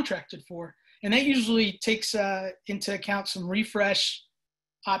they've contracted for. And that usually takes into account some refresh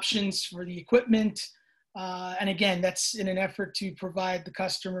options for the equipment. And again, that's in an effort to provide the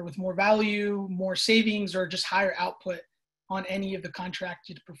customer with more value, more savings, or just higher output on any of the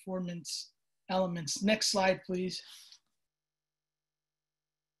contracted performance elements. Next slide, please.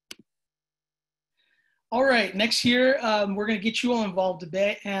 All right, next here, we're gonna get you all involved a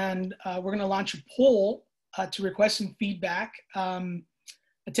bit, and we're gonna launch a poll to request some feedback.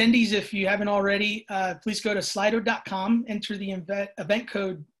 Attendees, if you haven't already, please go to slido.com, enter the event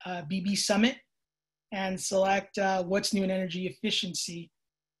code BB Summit, and select what's new in energy efficiency.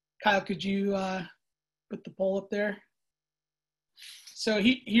 Kyle, could you put the poll up there? So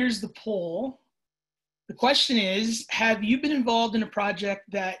here's the poll. The question is, have you been involved in a project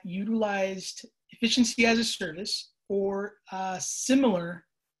that utilized efficiency as a service or similar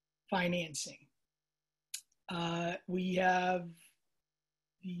financing? We have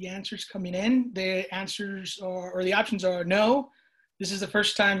the answers coming in. The answers are, or the options are no. This is the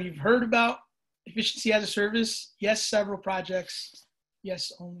first time you've heard about efficiency as a service. Yes, several projects.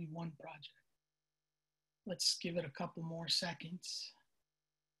 Yes, only one project. Let's give it a couple more seconds.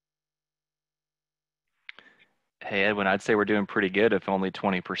 Hey, Edwin, I'd say we're doing pretty good if only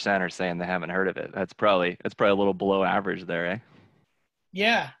 20% are saying they haven't heard of it. That's probably a little below average there, eh?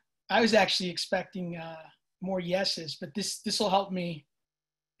 Yeah, I was actually expecting more yeses, but this will help me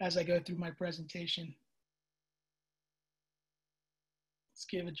as I go through my presentation. Let's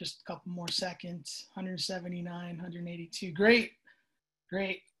give it just a couple more seconds. 179, 182. Great,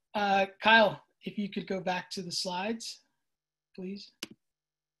 great. Kyle, if you could go back to the slides, please.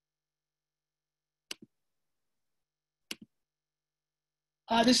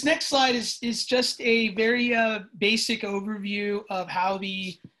 This next slide is just a very basic overview of how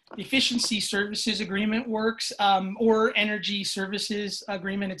the efficiency services agreement works, or energy services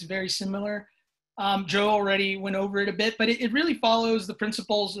agreement. It's very similar. Joe already went over it a bit, but it really follows the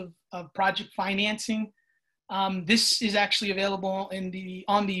principles of project financing. This is actually available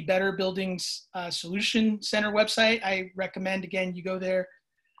on the Better Buildings Solution Center website. I recommend, again, you go there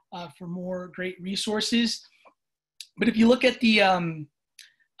for more great resources. But if you look at the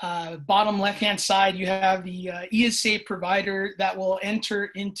bottom left-hand side, you have the ESA provider that will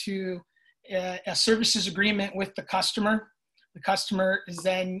enter into a services agreement with the customer. The customer is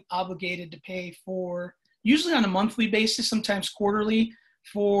then obligated to pay for, usually on a monthly basis, sometimes quarterly,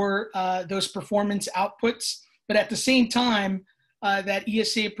 for those performance outputs. But at the same time, that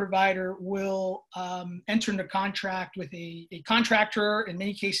ESA provider will enter into contract with a contractor. In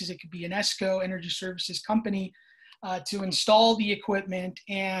many cases, it could be an ESCO, energy services company, to install the equipment,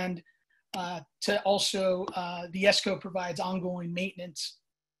 and to also, the ESCO provides ongoing maintenance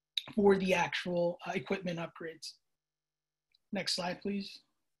for the actual equipment upgrades. Next slide, please.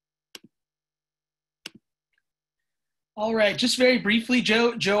 All right, just very briefly,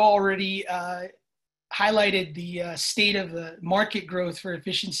 Joe already highlighted the state of the market growth for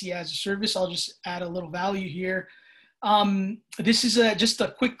efficiency as a service. I'll just add a little value here. This is just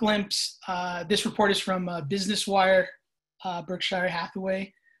a quick glimpse. This report is from Business Wire, Berkshire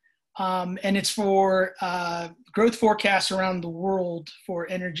Hathaway, and it's for growth forecasts around the world for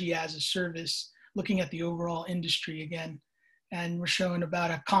energy as a service, looking at the overall industry again. And we're showing about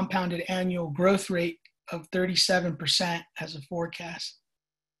a compounded annual growth rate of 37% as a forecast.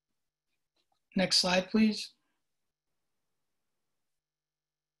 Next slide, please.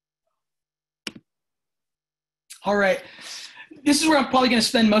 All right, this is where I'm probably going to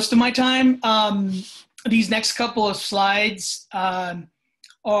spend most of my time. These next couple of slides, I'm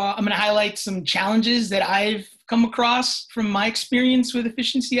going to highlight some challenges that I've come across from my experience with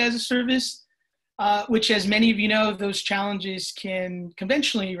efficiency as a service, which, as many of you know, those challenges can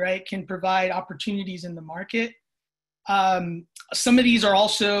conventionally, right, can provide opportunities in the market. Some of these are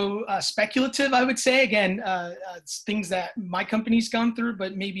also speculative, I would say. Again, it's things that my company's gone through,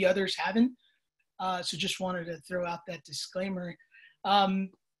 but maybe others haven't. So just wanted to throw out that disclaimer.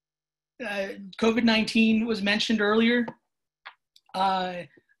 COVID-19 was mentioned earlier.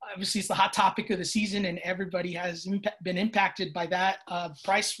 Obviously, it's the hot topic of the season, and everybody has been impacted by that.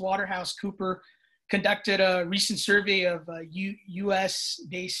 PricewaterhouseCoopers conducted a recent survey of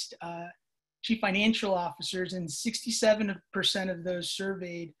U.S.-based chief financial officers, and 67% of those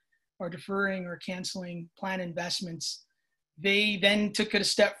surveyed are deferring or canceling planned investments. They then took it a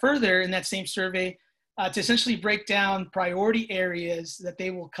step further in that same survey to essentially break down priority areas that they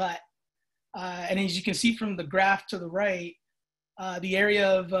will cut. And as you can see from the graph to the right, the area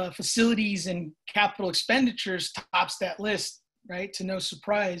of facilities and capital expenditures tops that list, right? To no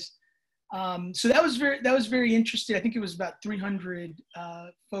surprise. So that was very interesting. I think it was about 300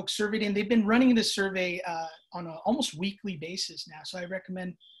 folks surveyed, and they've been running this survey on an almost weekly basis now. So I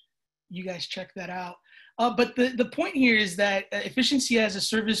recommend you guys check that out. But the point here is that efficiency as a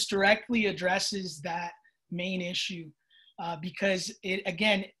service directly addresses that main issue because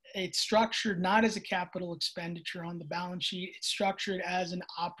it's structured not as a capital expenditure on the balance sheet. It's structured as an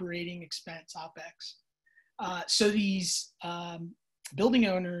operating expense, OpEx. So these building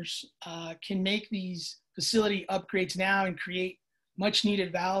owners can make these facility upgrades now and create much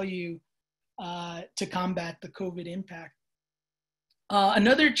needed value to combat the COVID impact.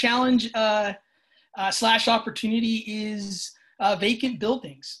 Another challenge slash opportunity is vacant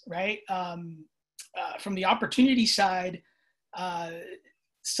buildings, right? From the opportunity side,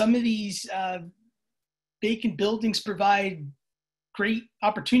 some of these vacant buildings provide great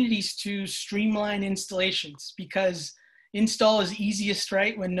opportunities to streamline installations, because install is easiest,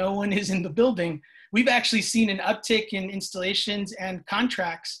 right, when no one is in the building. We've actually seen an uptick in installations and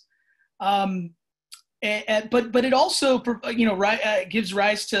contracts. But it also, you know, gives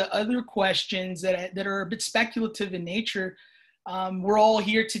rise to other questions that are a bit speculative in nature. We're all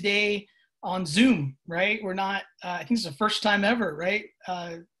here today on Zoom, right? We're not, I think it's the first time ever, right,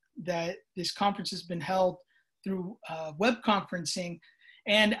 that this conference has been held through web conferencing.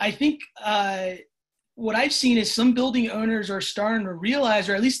 And I think what I've seen is some building owners are starting to realize,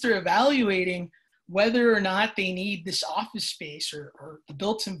 or at least they're evaluating, whether or not they need this office space or the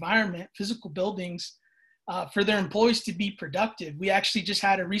built environment, physical buildings, for their employees to be productive. We actually just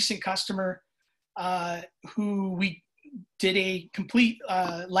had a recent customer who we did a complete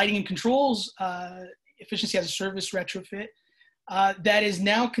lighting and controls efficiency as a service retrofit that is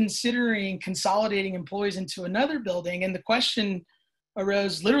now considering consolidating employees into another building. And the question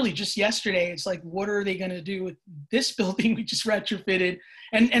arose literally just yesterday. It's like, what are they going to do with this building we just retrofitted?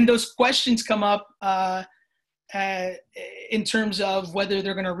 And those questions come up in terms of whether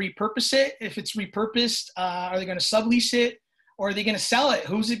they're going to repurpose it. If it's repurposed, are they going to sublease it, or are they going to sell it?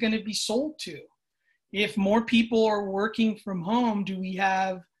 Who's it going to be sold to? If more people are working from home, do we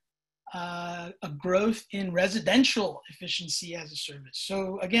have a growth in residential efficiency as a service?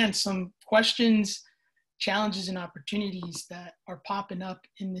 So again, some questions, challenges, and opportunities that are popping up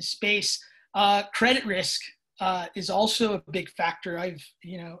in this space. Credit risk is also a big factor.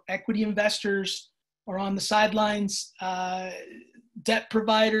 Equity investors are on the sidelines. Debt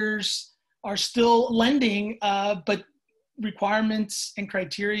providers are still lending, but requirements and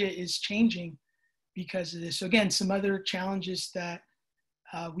criteria is changing because of this. So again, some other challenges that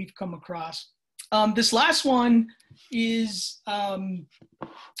we've come across. This last one is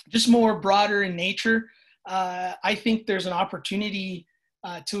just more broader in nature. I think there's an opportunity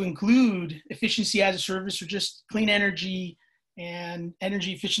to include efficiency as a service, or just clean energy and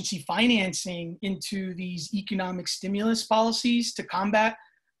energy efficiency financing into these economic stimulus policies to combat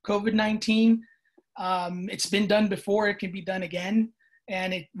COVID-19. It's been done before, it can be done again,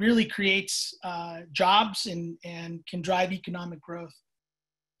 and it really creates jobs and can drive economic growth.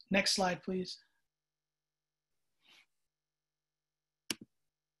 Next slide, please.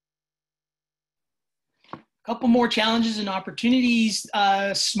 Couple more challenges and opportunities.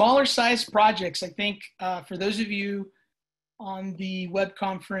 Smaller size projects. I think for those of you on the web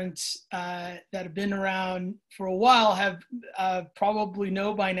conference that have been around for a while have probably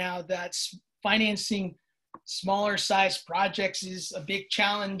know by now that financing smaller size projects is a big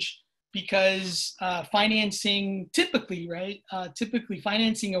challenge, because financing typically, right? Typically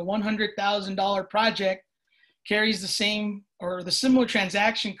financing a $100,000 project carries the same or the similar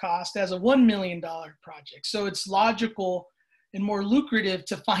transaction cost as a $1 million project. So it's logical and more lucrative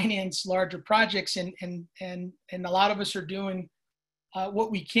to finance larger projects, and a lot of us are doing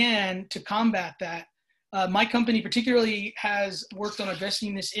what we can to combat that. My company particularly has worked on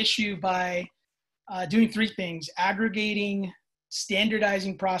addressing this issue by doing three things: aggregating,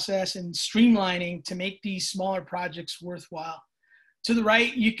 standardizing process, and streamlining to make these smaller projects worthwhile. To the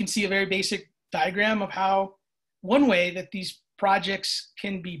right, you can see a very basic diagram of how one way that these projects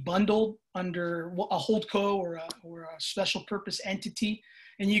can be bundled under a holdco or a special purpose entity,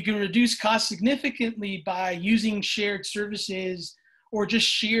 and you can reduce costs significantly by using shared services or just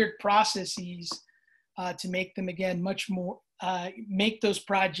shared processes to make them, again, much more, make those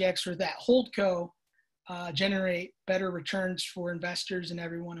projects or that holdco generate better returns for investors and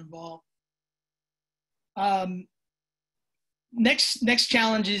everyone involved. Next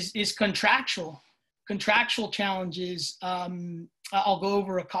challenge is contractual challenges. I'll go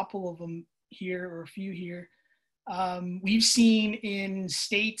over a couple of them here, or a few here. We've seen in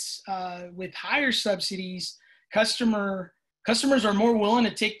states with higher subsidies, customers are more willing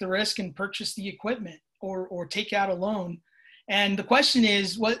to take the risk and purchase the equipment or take out a loan. And the question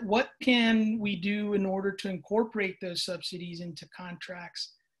is, what can we do in order to incorporate those subsidies into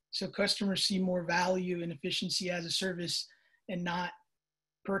contracts so customers see more value and efficiency as a service and not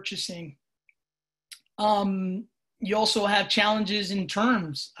purchasing? You also have challenges in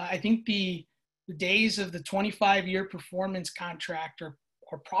terms. I think the days of the 25-year performance contract are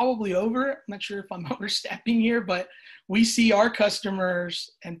or probably over. I'm not sure if I'm overstepping here, but we see our customers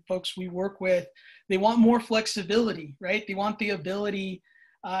and folks we work with, they want more flexibility, right? They want the ability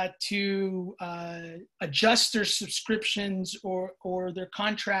to adjust their subscriptions or their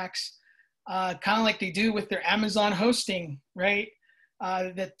contracts, kind of like they do with their Amazon hosting, right?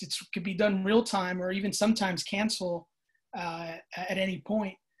 That it could be done real time or even sometimes cancel at any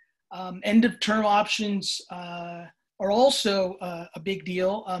point. End of term options are also a big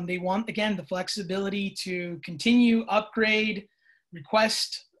deal. They want, again, the flexibility to continue, upgrade,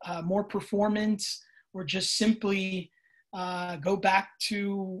 request more performance, or just simply go back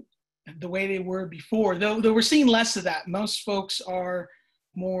to the way they were before. Though we're seeing less of that. Most folks are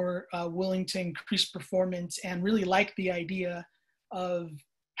more willing to increase performance and really like the idea of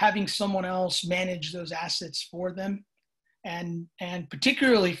having someone else manage those assets for them. And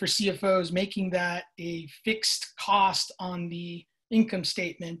particularly for CFOs, making that a fixed cost on the income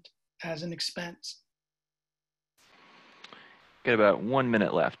statement as an expense. Got about 1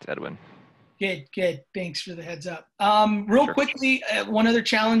 minute left, Edwin. Good. Thanks for the heads up. Real quickly, one other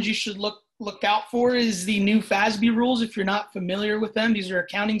challenge you should look out for is the new FASB rules. If you're not familiar with them, these are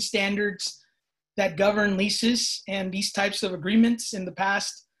accounting standards that govern leases and these types of agreements. In the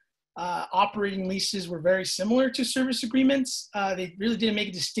past, operating leases were very similar to service agreements. They really didn't make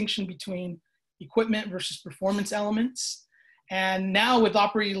a distinction between equipment versus performance elements. And now with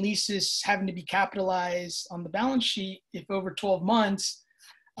operating leases having to be capitalized on the balance sheet, if over 12 months,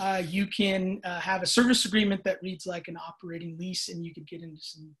 you can have a service agreement that reads like an operating lease and you could get into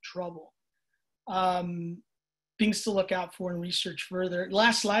some trouble. Things to look out for and research further.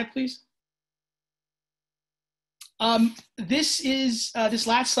 Last slide, please. This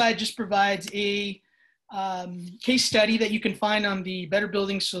last slide just provides a case study that you can find on the Better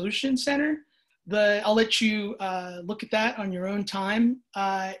Building Solutions Center. I'll let you look at that on your own time.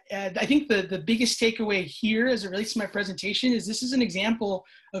 And I think the biggest takeaway here as it relates to my presentation is this is an example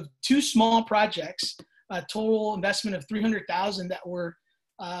of two small projects, a total investment of $300,000 that were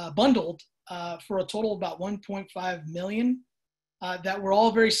bundled for a total of about $1.5 million. That were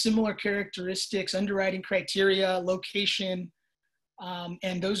all very similar characteristics, underwriting criteria, location,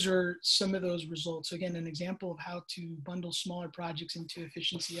 and those are some of those results. So again, an example of how to bundle smaller projects into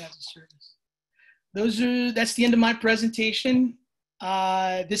efficiency as a service. That's the end of my presentation.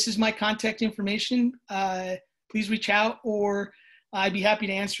 This is my contact information. Please reach out, or I'd be happy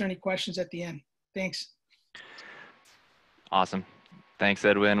to answer any questions at the end. Thanks. Awesome. Thanks,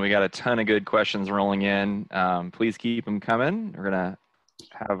 Edwin. We got a ton of good questions rolling in. Please keep them coming. We're gonna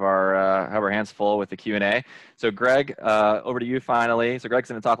have our hands full with the Q&A. So Greg, over to you finally. So Greg's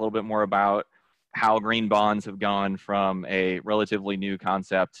gonna talk a little bit more about how green bonds have gone from a relatively new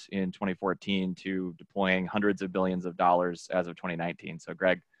concept in 2014 to deploying hundreds of billions of dollars as of 2019. So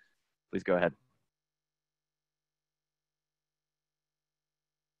Greg, please go ahead.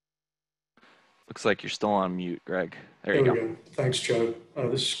 Looks like you're still on mute, Greg. There you go. Thanks, Joe.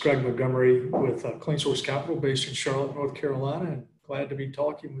 This is Greg Montgomery with Clean Source Capital based in Charlotte, North Carolina, and glad to be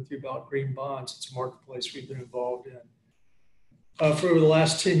talking with you about green bonds. It's a marketplace we've been involved in for over the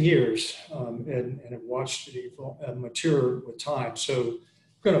last 10 years and have watched it mature with time. So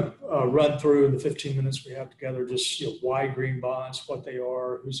I'm going to run through in the 15 minutes we have together just why green bonds, what they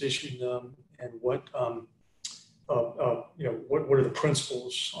are, who's issuing them, and what what are the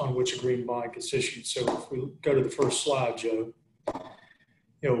principles on which a green bond gets issued. So if we go to the first slide, Joe,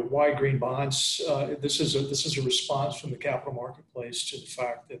 why green bonds? This is a response from the capital marketplace to the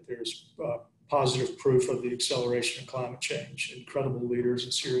fact that there's positive proof of the acceleration of climate change. Incredible leaders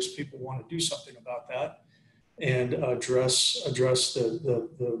and serious people want to do something about that and address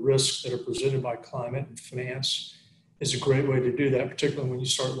the risks that are presented by climate, and finance is a great way to do that, particularly when you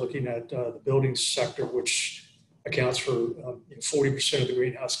start looking at the building sector, which accounts for 40% of the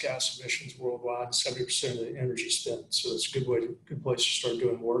greenhouse gas emissions worldwide and 70% of the energy spent. So it's a good place to start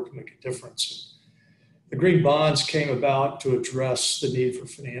doing work and make a difference. And the green bonds came about to address the need for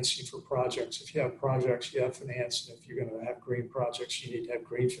financing for projects. If you have projects, you have finance, and if you're going to have green projects, you need to have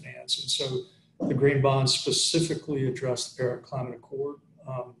green finance. And so the green bonds specifically address the Paris Climate Accord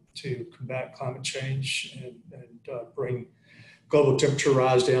to combat climate change and bring global temperature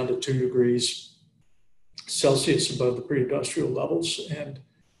rise down to 2 degrees Celsius above the pre-industrial levels. And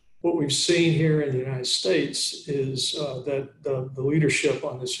what we've seen here in the United States is that the leadership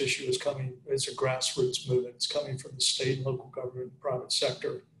on this issue is coming, it's a grassroots movement. It's coming from the state and local government and private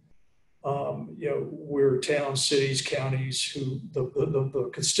sector. We're towns, cities, counties who, the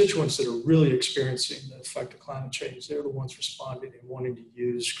constituents that are really experiencing the effect of climate change, they're the ones responding and wanting to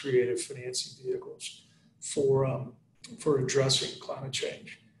use creative financing vehicles for for addressing climate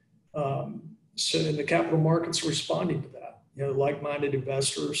change. So and the capital markets are responding to that. You know, like-minded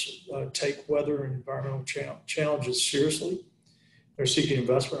investors take weather and environmental challenges seriously. They're seeking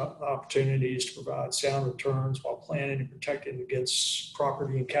investment opportunities to provide sound returns while planning and protecting against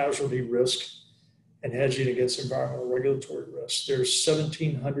property and casualty risk and hedging against environmental regulatory risks. There's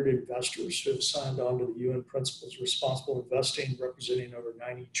 1,700 investors who have signed on to the UN Principles of Responsible Investing, representing over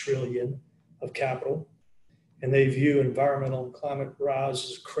 90 trillion of capital. And they view environmental and climate rise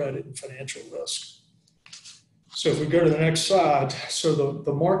as credit and financial risk. So if we go to the next slide, so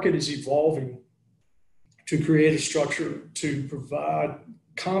the market is evolving to create a structure to provide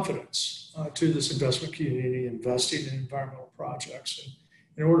confidence to this investment community investing in environmental projects. And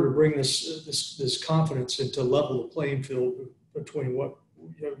in order to bring this confidence into level the playing field between what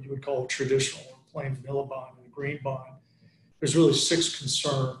you would call a traditional or plain vanilla bond and a green bond, there's really 6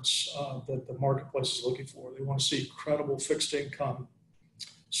 concerns that the marketplace is looking for. They want to see credible fixed income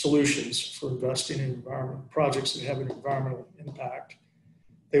solutions for investing in environmental projects that have an environmental impact.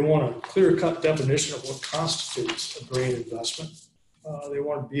 They want a clear-cut definition of what constitutes a green investment. They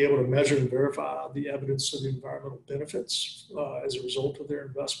want to be able to measure and verify the evidence of the environmental benefits as a result of their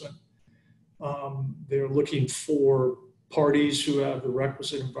investment. They're looking for parties who have the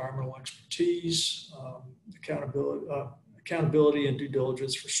requisite environmental expertise, accountability and due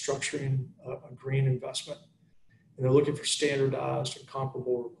diligence for structuring a green investment. And they're looking for standardized and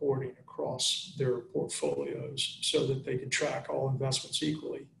comparable reporting across their portfolios so that they can track all investments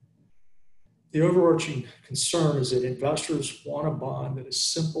equally. The overarching concern is that investors want a bond that is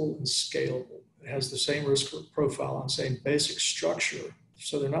simple and scalable. It has the same risk profile and same basic structure.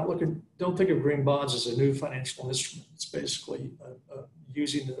 So they're not looking, don't think of green bonds as a new financial instrument. It's basically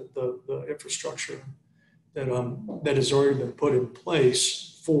using the infrastructure that has already been put in place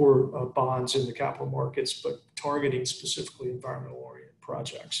for bonds in the capital markets, but targeting specifically environmental oriented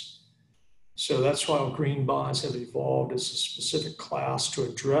projects. So that's why green bonds have evolved as a specific class to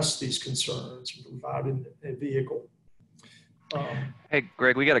address these concerns and provide a vehicle. Hey,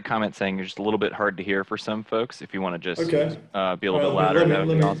 Greg, we got a comment saying you're just a little bit hard to hear for some folks. If you want to just be a little bit louder, that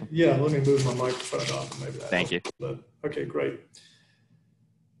would be awesome. Yeah, let me move my microphone off. And maybe that Thank you. But, okay, great.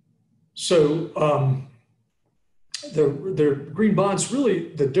 So the green bonds,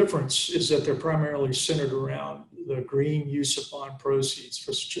 really the difference is that they're primarily centered around the green use of bond proceeds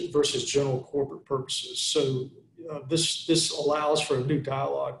versus general corporate purposes. So this allows for a new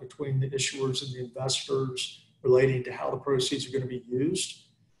dialogue between the issuers and the investors relating to how the proceeds are going to be used.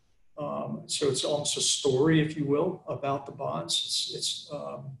 So it's almost a story, if you will, about the bonds. It's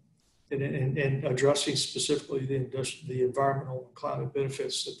and addressing specifically the environmental and climate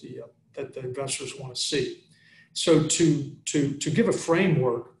benefits that the investors want to see. So to give a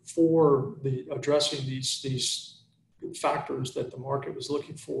framework for addressing these factors that the market was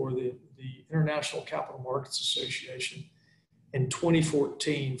looking for, the International Capital Markets Association in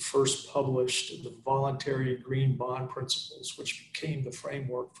 2014 first published the voluntary green bond principles, which became the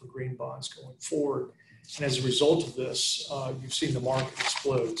framework for green bonds going forward. And as a result of this, you've seen the market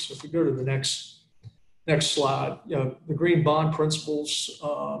explode. So if we go to the next slide, the green bond principles,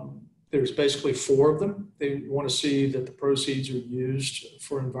 there's basically 4 of them. They want to see that the proceeds are used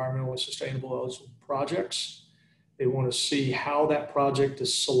for environmentally sustainable eligible projects. They want to see how that project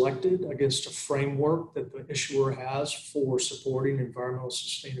is selected against a framework that the issuer has for supporting environmental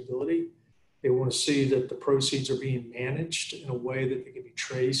sustainability. They want to see that the proceeds are being managed in a way that they can be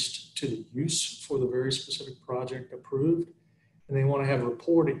traced to the use for the very specific project approved. And they want to have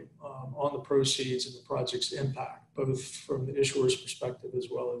reporting on the proceeds and the project's impact, both from the issuer's perspective as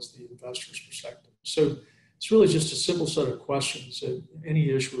well as the investor's perspective. So it's really just a simple set of questions that any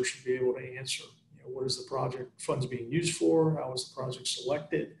issuer should be able to answer. You know, what is the project funds being used for? How is the project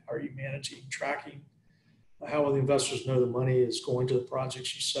selected? How are you managing, tracking? How will the investors know the money is going to the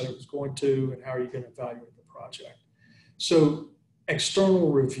projects you said it was going to? And how are you going to evaluate the project? So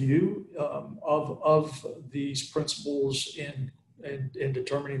external review of these principles in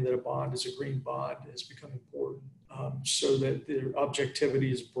determining that a bond is a green bond has become important, so that their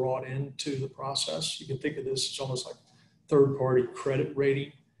objectivity is brought into the process. You can think of this as almost like third-party credit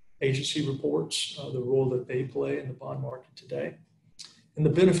rating agency reports, the role that they play in the bond market today. And the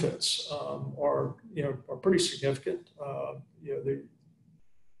benefits are pretty significant.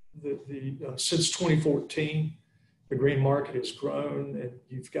 Since 2014, the green market has grown, and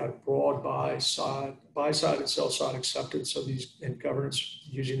you've got broad buy side and sell side acceptance of these and governance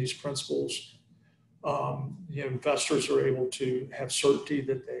using these principles. Investors are able to have certainty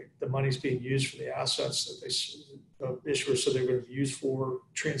that the money's being used for the assets that issuers said they're going to be used for,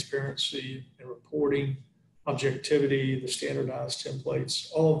 transparency and reporting objectivity, the standardized templates.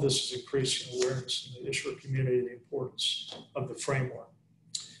 All of this is increasing awareness in the issuer community, the importance of the framework.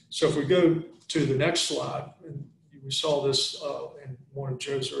 So if we go to the next slide, and we saw this in one of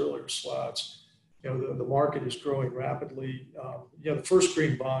Joe's earlier slides, the market is growing rapidly. The first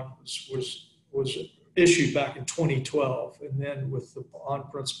green bond was issued back in 2012, and then with the bond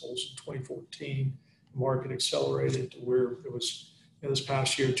principles in 2014, the market accelerated to where it was, this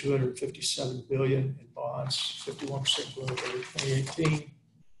past year, 257 billion in bonds, 51% growth over 2018.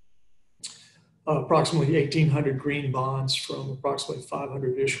 Approximately 1,800 green bonds from approximately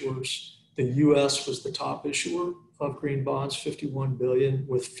 500 issuers. The U.S. was the top issuer of green bonds, 51 billion,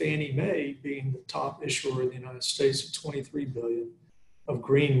 with Fannie Mae being the top issuer in the United States at 23 billion of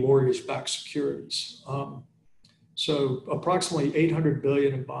green mortgage-backed securities. So approximately 800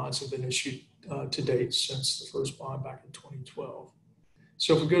 billion in bonds have been issued to date since the first bond back in 2012.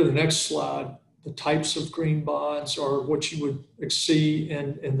 So if we go to the next slide, the types of green bonds are what you would see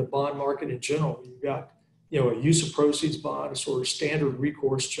in the bond market in general. You've got, a use of proceeds bond, a sort of standard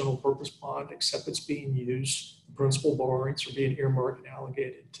recourse general purpose bond, except it's being used. Principal borrowings are being earmarked and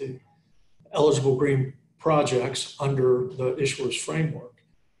allocated to eligible green projects under the issuer's framework.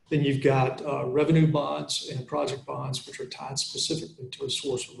 Then you've got revenue bonds and project bonds, which are tied specifically to a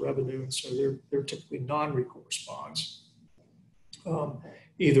source of revenue, and so they're typically non-recourse bonds,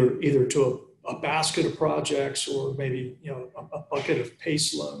 either to a basket of projects, or maybe a bucket of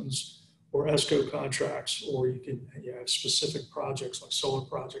PACE loans or ESCO contracts, or you can have specific projects like solar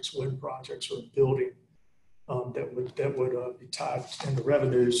projects, wind projects, or a building that would be tied in the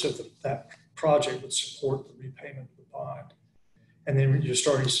revenues so that project would support the repayment of the bond. And then you're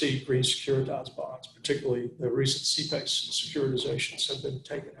starting to see green securitized bonds, particularly the recent CPACE securitizations have been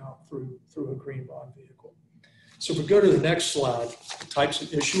taken out through a green bond vehicle. So if we go to the next slide, the types of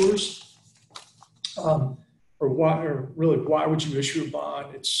issuers, why would you issue a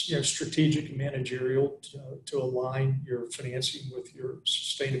bond? It's strategic and managerial to align your financing with your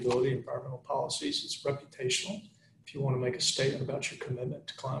sustainability, environmental policies. It's reputational if you want to make a statement about your commitment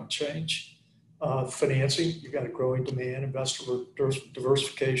to climate change. Financing, you've got a growing demand, investor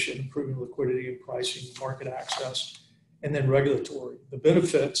diversification, improving liquidity and pricing, market access, and then regulatory. The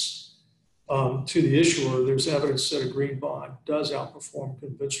benefits to the issuer, there's evidence that a green bond does outperform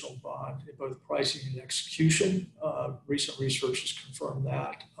conventional bond in both pricing and execution. Recent research has confirmed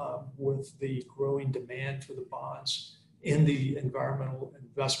that with the growing demand for the bonds in the environmental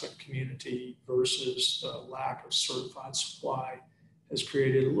investment community versus the lack of certified supply has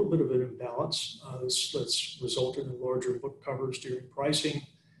created a little bit of an imbalance. That's resulted in larger book covers during pricing,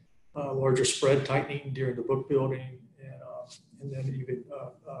 larger spread tightening during the book building, and then even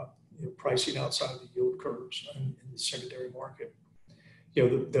pricing outside of the yield curves in the secondary market.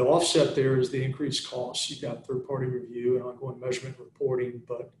 The offset there is the increased costs. You've got third-party review and ongoing measurement reporting,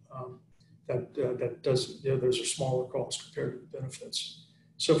 but that does, those are smaller costs compared to the benefits.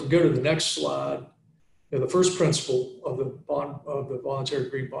 So if we go to the next slide, the first principle of the voluntary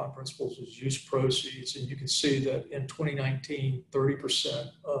green bond principles is use proceeds, and you can see that in 2019,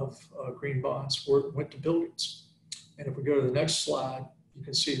 30% of green bonds went to buildings. And if we go to the next slide, you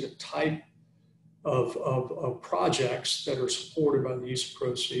can see the type of projects that are supported by the use of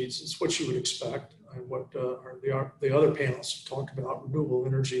proceeds. It's what you would expect, and what the other panels have talked about: renewable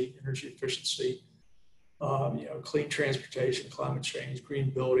energy, energy efficiency, clean transportation, climate change,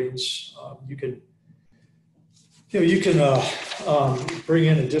 green buildings. You can bring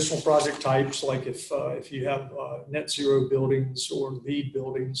in additional project types, like if you have net zero buildings or LEED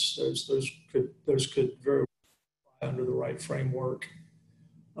buildings, those could very well apply under the right framework.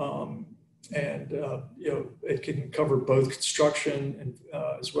 It can cover both construction and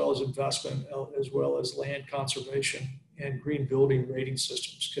as well as investment, as well as land conservation, and green building rating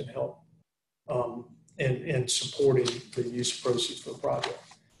systems can help in supporting the use of proceeds for the project.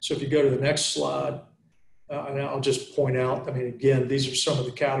 So if you go to the next slide, and I'll just point out, again, these are some of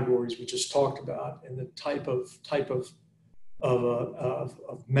the categories we just talked about, and the type of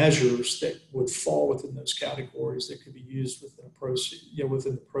measures that would fall within those categories that could be used within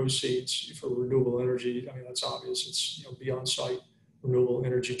within the proceeds for renewable energy. That's obvious. It's beyond site renewable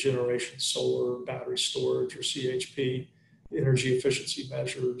energy generation, solar, battery storage, or CHP, energy efficiency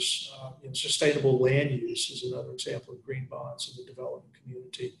measures. Sustainable land use is another example of green bonds in the development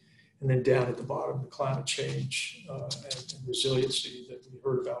community. And then down at the bottom, the climate change and resiliency that we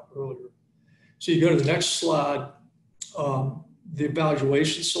heard about earlier. So you go to the next slide. The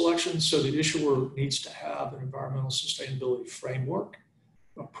evaluation selection. So the issuer needs to have an environmental sustainability framework,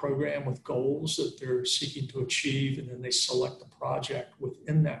 a program with goals that they're seeking to achieve, and then they select the project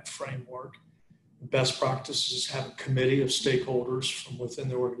within that framework. Best practices have a committee of stakeholders from within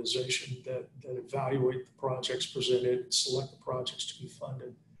the organization that evaluate the projects presented and select the projects to be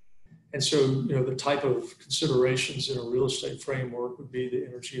funded. And so, the type of considerations in a real estate framework would be the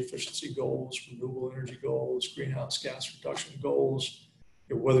energy efficiency goals, renewable energy goals, greenhouse gas reduction goals,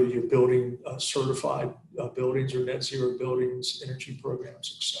 whether you're building certified buildings or net zero buildings, energy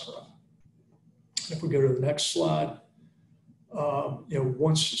programs, et cetera. If we go to the next slide,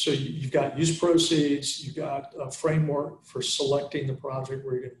 so you've got use proceeds, you've got a framework for selecting the project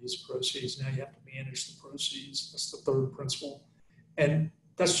where you're going to use proceeds. Now you have to manage the proceeds. That's the third principle. And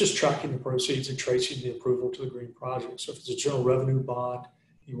that's just tracking the proceeds and tracing the approval to the green project. So if it's a general revenue bond,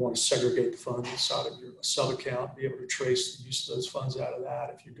 you want to segregate the funds inside of your sub-account, be able to trace the use of those funds out of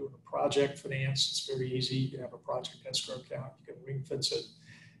that. If you're doing a project finance, it's very easy. You can have a project escrow account, you can ring fence it.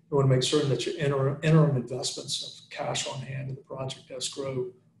 You want to make certain that your interim investments of cash on hand in the project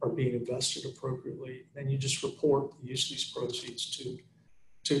escrow are being invested appropriately. And you just report the use of these proceeds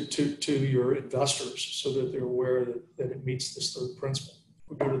to your investors so that they're aware that it meets this third principle.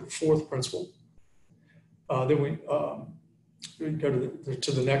 We go to the fourth principle. Then we go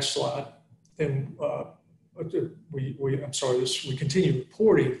to the next slide. Then we continue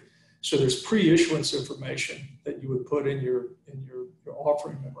reporting. So there's pre-issuance information that you would put in your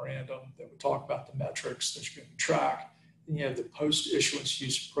offering memorandum that would talk about the metrics that you're going to track. Then you have the post-issuance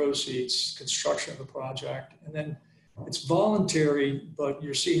use of proceeds, construction of the project, and then it's voluntary, but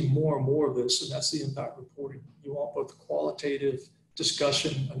you're seeing more and more of this, and that's the impact reporting. You want both qualitative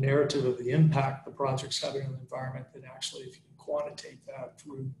discussion, a narrative of the impact the project's having on the environment, and actually if you can quantitate that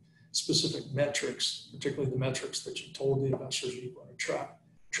through specific metrics, particularly the metrics that you told the investors you want to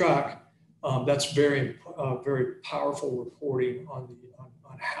track, that's very powerful reporting on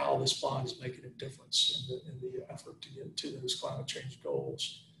how this bond is making a difference in the effort to get to those climate change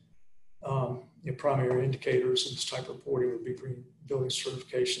goals. Primary indicators of this type of reporting would be green building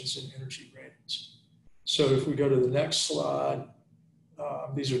certifications and energy ratings. So if we go to the next slide,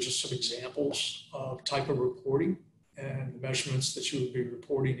 these are just some examples of type of reporting and the measurements that you would be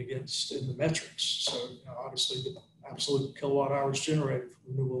reporting against in the metrics. So obviously the absolute kilowatt hours generated for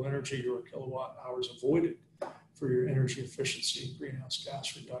renewable energy or kilowatt hours avoided for your energy efficiency and greenhouse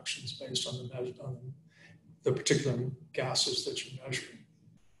gas reductions based on the particular gases that you're measuring.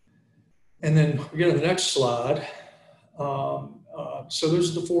 And then we go to the next slide. So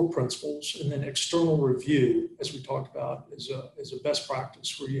those are the four principles. And then external review, as we talked about, is a best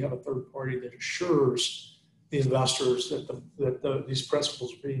practice where you have a third party that assures the investors that these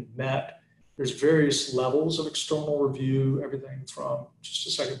principles are being met. There's various levels of external review, everything from just a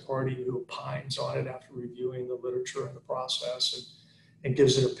second party who opines on it after reviewing the literature and the process and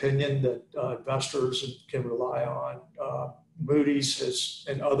gives an opinion that investors can rely on. Moody's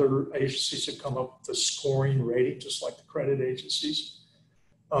and other agencies have come up with a scoring rating, just like the credit agencies.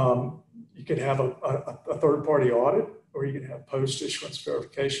 You can have a third-party audit, or you can have post-issuance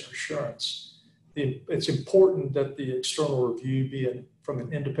verification or assurance. It's important that the external review be from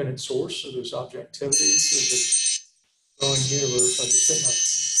an independent source, so there's objectivity. There's a growing universe. I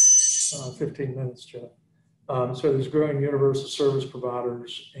just hit my 15 minutes, Jeff. So there's a growing universe of service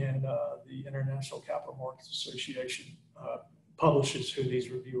providers, and the International Capital Markets Association publishes who these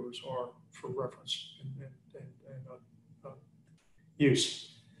reviewers are for reference and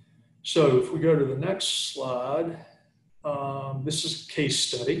use. So if we go to the next slide, this is a case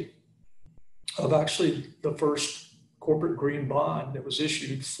study of actually the first corporate green bond that was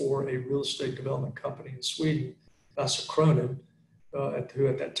issued for a real estate development company in Sweden, Vasakronan, who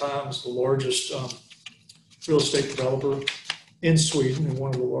at that time was the largest real estate developer in Sweden and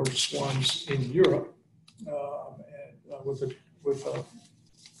one of the largest ones in Europe, and with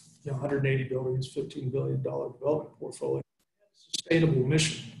 180 buildings, $15 billion development portfolio. Sustainable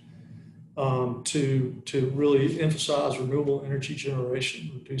mission to really emphasize renewable energy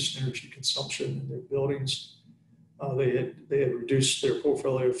generation, reduce energy consumption in their buildings. They had reduced their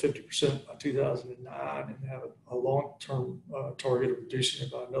portfolio 50% by 2009 and have a long-term target of reducing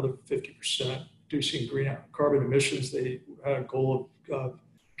it by another 50%, reducing green carbon emissions. They had a goal of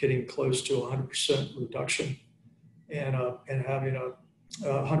getting close to 100% reduction and having a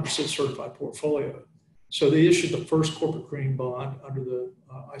 100% certified portfolio. So they issued the first corporate green bond under the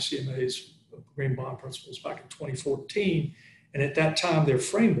ICMA's green bond principles back in 2014. And at that time, their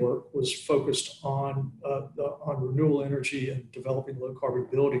framework was focused on renewable energy and developing low carbon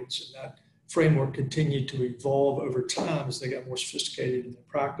buildings. And that framework continued to evolve over time as they got more sophisticated in their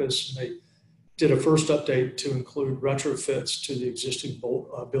practice. And they did a first update to include retrofits to the existing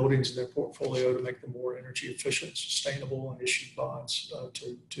buildings in their portfolio to make them more energy efficient, sustainable, and issued bonds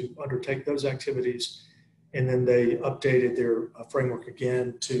to undertake those activities. And then they updated their framework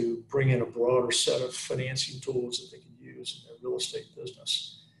again to bring in a broader set of financing tools that they can use in their real estate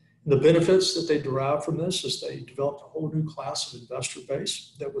business. And the benefits that they derived from this is they developed a whole new class of investor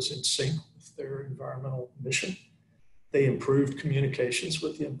base that was in sync with their environmental mission. They improved communications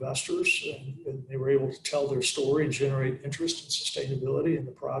with the investors, and they were able to tell their story and generate interest in sustainability in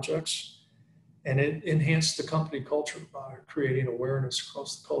the projects. And it enhanced the company culture by creating awareness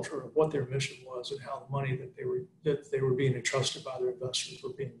across the culture of what their mission was and how the money that they were being entrusted by their investors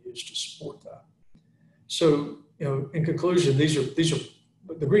were being used to support that. So, in conclusion, these are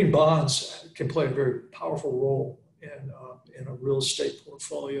the green bonds can play a very powerful role in a real estate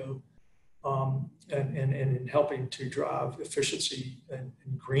portfolio, and in helping to drive efficiency and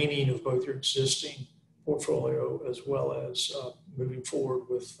greening of both your existing portfolio as well as moving forward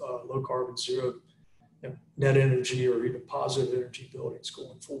with low carbon, zero net energy or even positive energy buildings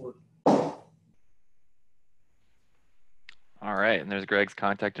going forward. All right, and there's Greg's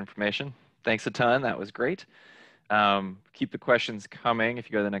contact information. Thanks a ton, that was great. Keep the questions coming. If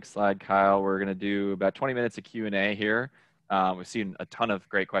you go to the next slide, Kyle, we're gonna do about 20 minutes of Q&A here. We've seen a ton of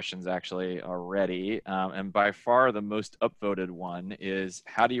great questions actually already. And by far the most upvoted one is,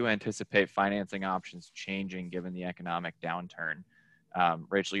 how do you anticipate financing options changing given the economic downturn?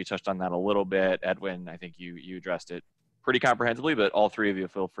 Rachel, you touched on that a little bit. Edwin, I think you addressed it pretty comprehensively, but all three of you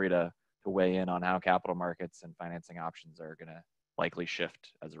feel free to weigh in on how capital markets and financing options are gonna likely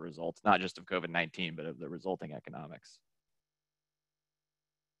shift as a result, not just of COVID-19, but of the resulting economics.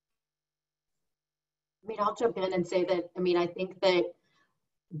 I'll jump in and say that, I think that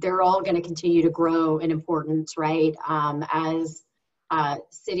they're all going to continue to grow in importance, right? As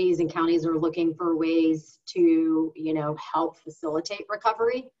cities and counties are looking for ways to, help facilitate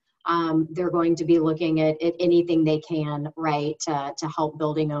recovery, they're going to be looking at anything they can, right, to help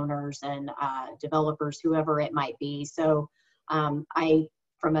building owners and developers, whoever it might be. So from a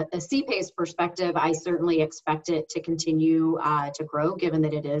CPACE perspective, I certainly expect it to continue to grow, given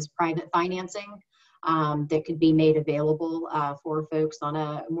that it is private financing. That could be made available for folks on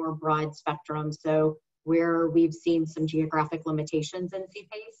a more broad spectrum. So where we've seen some geographic limitations in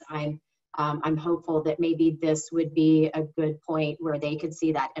CPACE, I'm hopeful that maybe this would be a good point where they could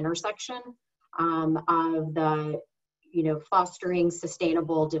see that intersection of the, fostering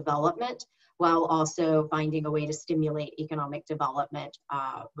sustainable development while also finding a way to stimulate economic development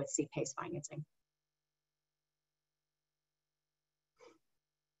with CPACE financing.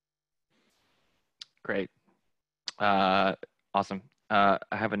 Great. Awesome. I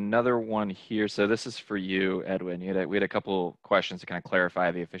have another one here. So this is for you, Edwin. We had a couple questions to kind of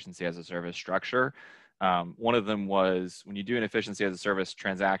clarify the efficiency as a service structure. One of them was, when you do an efficiency as a service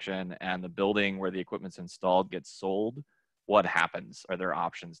transaction and the building where the equipment's installed gets sold, what happens? Are there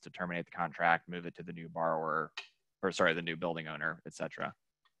options to terminate the contract, move it to the new borrower, or sorry, the new building owner, et cetera?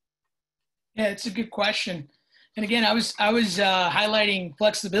 Yeah, it's a good question. And again, I was highlighting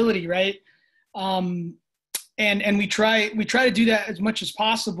flexibility, right? And we try to do that as much as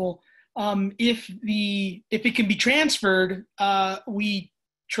possible. If it can be transferred, we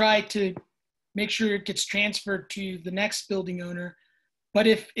try to make sure it gets transferred to the next building owner. But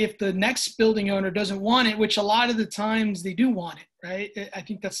if the next building owner doesn't want it, which a lot of the times they do want it, right? I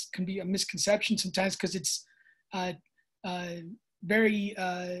think that's can be a misconception sometimes, because it's very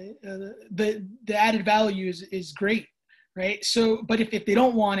the added value is great, right? So, but if they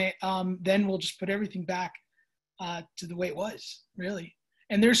don't want it, then we'll just put everything back to the way it was, really.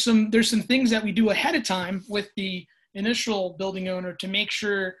 And there's some things that we do ahead of time with the initial building owner to make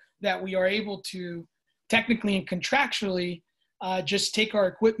sure that we are able to technically and contractually just take our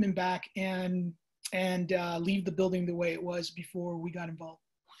equipment back and leave the building the way it was before we got involved.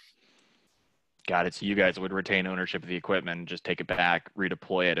 Got it. So you guys would retain ownership of the equipment and just take it back,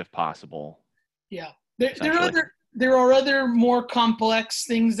 redeploy it if possible. Yeah. There are other more complex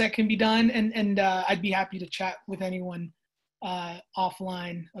things that can be done, and I'd be happy to chat with anyone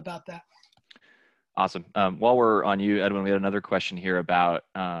offline about that. Awesome. While we're on you, Edwin, we had another question here about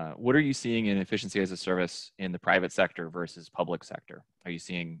what are you seeing in efficiency as a service in the private sector versus public sector? Are you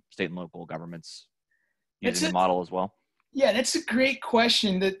seeing state and local governments using the model as well? Yeah, that's a great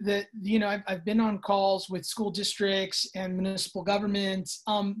question. That I've been on calls with school districts and municipal governments.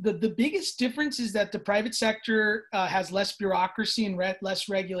 The biggest difference is that the private sector has less bureaucracy and less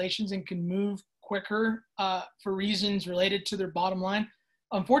regulations and can move quicker for reasons related to their bottom line.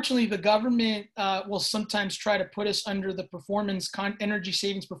 unfortunately, the government will sometimes try to put us under the energy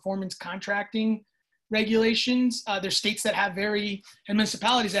savings performance contracting regulations. There's states that have and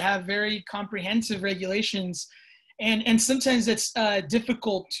municipalities that have very comprehensive regulations. And sometimes it's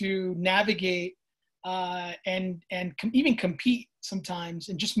difficult to navigate and even compete sometimes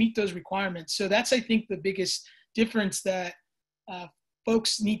and just meet those requirements. So that's, I think, the biggest difference, that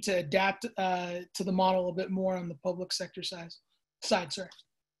folks need to adapt to the model a bit more on the public sector side. Sorry.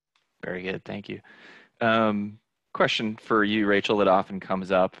 Very good, thank you. Question for you, Rachel, that often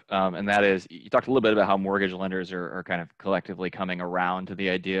comes up, and that is, you talked a little bit about how mortgage lenders are kind of collectively coming around to the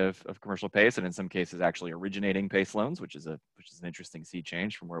idea of commercial PACE, and in some cases actually originating PACE loans, which is an interesting sea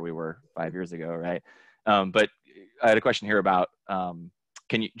change from where we were 5 years ago, right? But I had a question here about,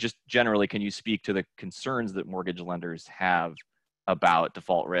 can you speak to the concerns that mortgage lenders have about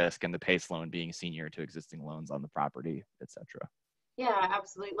default risk and the PACE loan being senior to existing loans on the property, et cetera? Yeah,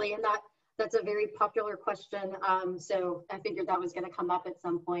 absolutely. And that's a very popular question. So I figured that was going to come up at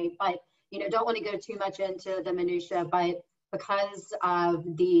some point, but don't want to go too much into the minutia, but because of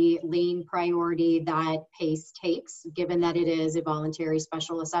the lien priority that PACE takes, given that it is a voluntary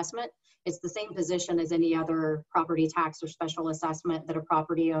special assessment, it's the same position as any other property tax or special assessment that a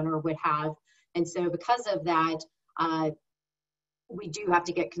property owner would have. And so because of that, we do have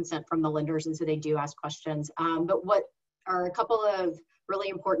to get consent from the lenders, and so they do ask questions. But what are a couple of really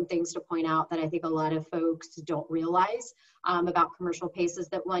important things to point out that I think a lot of folks don't realize about commercial PACE is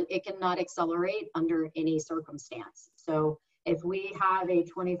that, one, it cannot accelerate under any circumstance. So if we have a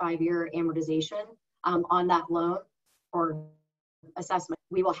 25-year amortization on that loan or assessment,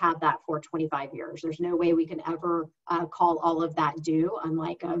 we will have that for 25 years. There's no way we can ever call all of that due,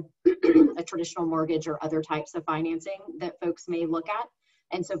 unlike a traditional mortgage or other types of financing that folks may look at.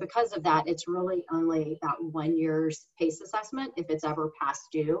 And so because of that, it's really only that 1 year's PACE assessment, if it's ever past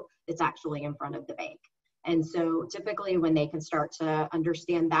due, it's actually in front of the bank. And so typically when they can start to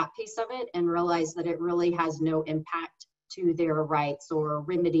understand that piece of it and realize that it really has no impact to their rights or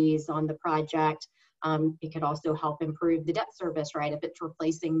remedies on the project, it could also help improve the debt service, right? If it's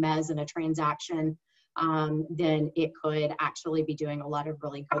replacing mezz in a transaction, then it could actually be doing a lot of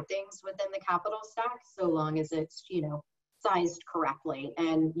really good things within the capital stack, so long as it's, sized correctly,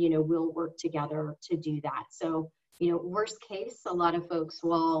 and we'll work together to do that. So worst case, a lot of folks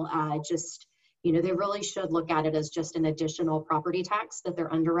will they really should look at it as just an additional property tax that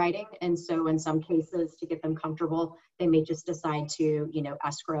they're underwriting. And so in some cases, to get them comfortable, they may just decide to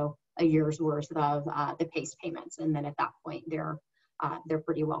escrow a year's worth of the PACE payments, and then at that point they're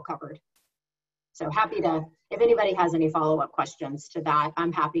pretty well covered. So happy to, if anybody has any follow-up questions to that,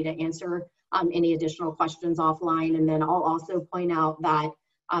 I'm happy to answer any additional questions offline. And then I'll also point out that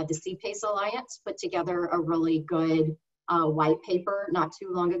the CPACE Alliance put together a really good white paper not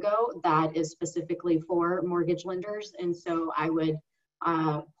too long ago that is specifically for mortgage lenders. And so I would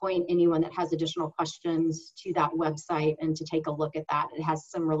point anyone that has additional questions to that website and to take a look at that. It has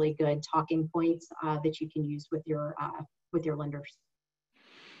some really good talking points that you can use with your lenders.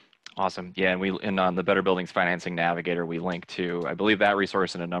 Awesome. Yeah, and on the Better Buildings Financing Navigator, we link to, I believe, that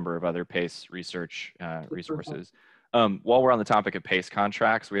resource and a number of other PACE research resources. While we're on the topic of PACE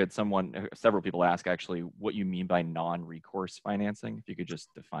contracts, we had several people ask actually what you mean by non-recourse financing. If you could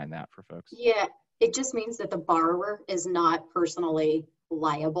just define that for folks. Yeah, it just means that the borrower is not personally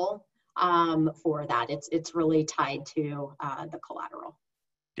liable for that. It's really tied to the collateral.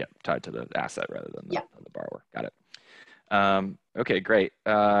 Yeah, tied to the asset rather than the borrower. Got it. Okay, great.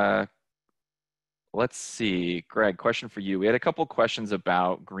 Let's see, Greg, question for you. We had a couple questions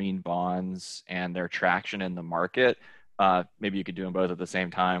about green bonds and their traction in the market. Maybe you could do them both at the same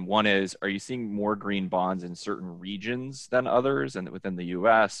time. One is, are you seeing more green bonds in certain regions than others, and within the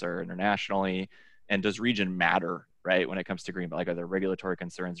US or internationally? And does region matter, right, when it comes to green, like are there regulatory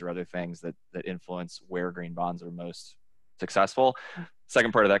concerns or other things that influence where green bonds are most successful?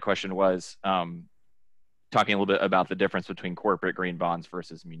 Second part of that question was, talking a little bit about the difference between corporate green bonds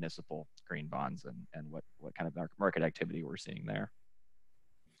versus municipal green bonds, and what kind of market activity we're seeing there.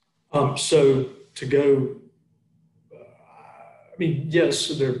 So to go, I mean, yes,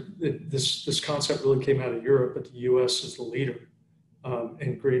 this concept really came out of Europe, but the U.S. is the leader,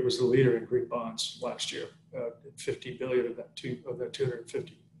 and green was the leader in green bonds last year, 50 billion of that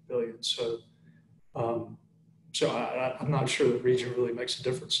 250 billion. So, I'm not sure the region really makes a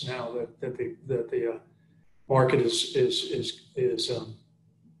difference now that the market is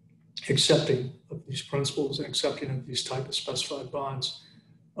accepting of these principles and accepting of these type of specified bonds.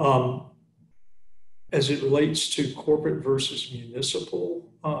 As it relates to corporate versus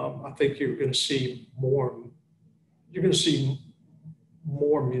municipal, I think you're going to see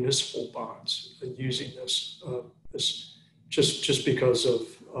more municipal bonds using this, just because of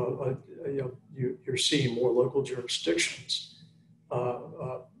you're seeing more local jurisdictions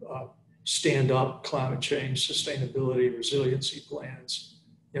stand up climate change, sustainability, resiliency plans,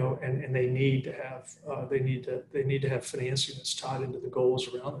 and they need to have financing that's tied into the goals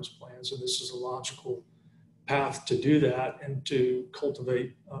around those plans, and this is a logical path to do that and to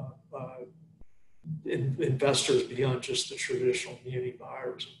cultivate investors beyond just the traditional muni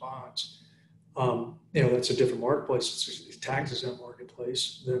buyers of bonds. That's a different marketplace. It's taxes in that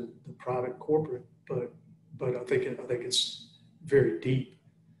marketplace than the private corporate, but I think it's very deep,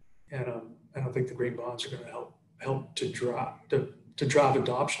 and I think the green bonds are going to help to drive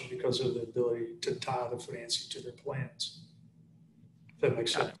adoption because of the ability to tie the financing to their plans. If that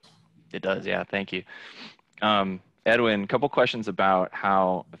makes sense. It does, yeah. Thank you. Edwin, a couple questions about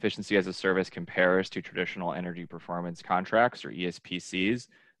how efficiency as a service compares to traditional energy performance contracts or ESPCs.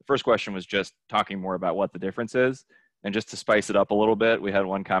 The first question was just talking more about what the difference is. And just to spice it up a little bit, we had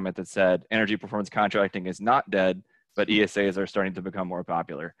one comment that said, energy performance contracting is not dead, but ESAs are starting to become more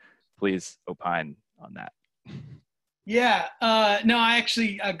popular. Please opine on that. Yeah, no, I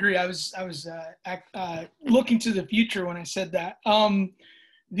actually agree. I was looking to the future when I said that.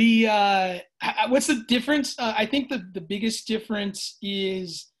 What's the difference? I think the biggest difference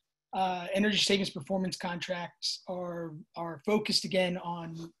is energy savings performance contracts are focused again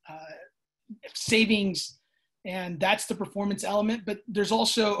on savings, and that's the performance element. But there's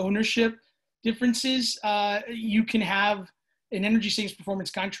also ownership differences. You can have an energy savings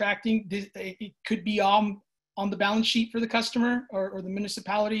performance contracting. It could be on the balance sheet for the customer or the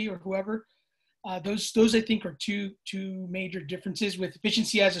municipality or whoever. Those I think are two major differences. With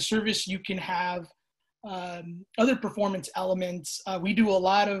efficiency as a service, you can have other performance elements. We do a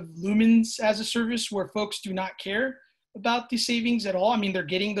lot of lumens as a service where folks do not care about the savings at all. I mean, they're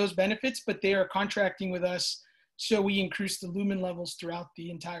getting those benefits, but they are contracting with us, so we increase the lumen levels throughout the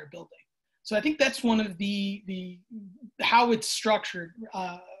entire building. So I think that's one of the how it's structured,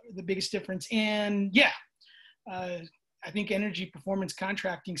 the biggest difference. And yeah, I think energy performance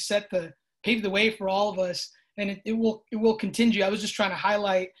contracting paved the way for all of us, and it will continue. I was just trying to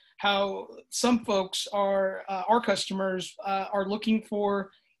highlight how some folks our customers are looking for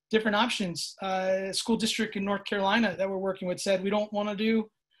different options. A school district in North Carolina that we're working with said, we don't want to do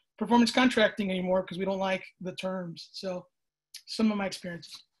performance contracting anymore because we don't like the terms. So some of my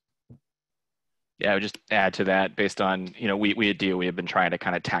experiences. Yeah, I would just add to that based on, we have been trying to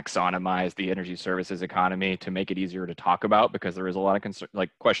kind of taxonomize the energy services economy to make it easier to talk about, because there is a lot of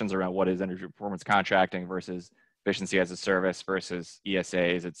questions around what is energy performance contracting versus efficiency as a service versus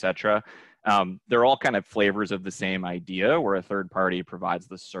ESAs, et cetera. They're all kind of flavors of the same idea, where a third party provides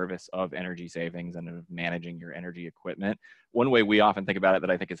the service of energy savings and of managing your energy equipment. One way we often think about it that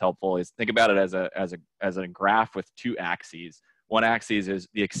I think is helpful is think about it as a graph with two axes. One axis is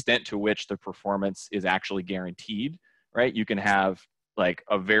the extent to which the performance is actually guaranteed, right? You can have like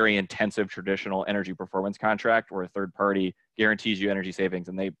a very intensive traditional energy performance contract where a third party guarantees you energy savings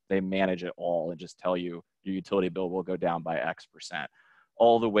and they manage it all and just tell you your utility bill will go down by X%,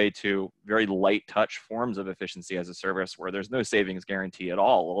 all the way to very light touch forms of efficiency as a service where there's no savings guarantee at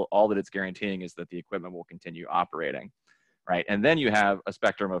all. All that it's guaranteeing is that the equipment will continue operating, right? And then you have a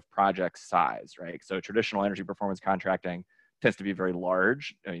spectrum of project size, right? So traditional energy performance contracting tends to be very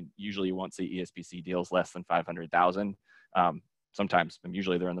large. I mean, usually you won't see ESPC deals less than 500,000. Sometimes,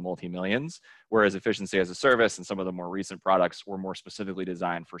 usually they're in the multi-millions, whereas efficiency as a service and some of the more recent products were more specifically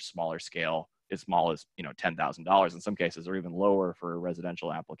designed for smaller scale, as small as $10,000 in some cases, or even lower for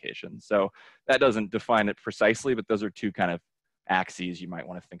residential applications. So that doesn't define it precisely, but those are two kind of axes you might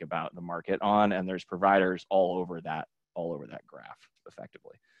want to think about the market on, and there's providers all over that graph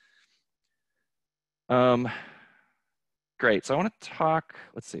effectively. Great, so I want to talk,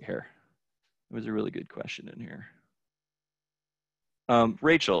 let's see here. There was a really good question in here.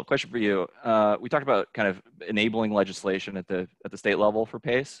 Rachel, question for you. We talked about kind of enabling legislation at the state level for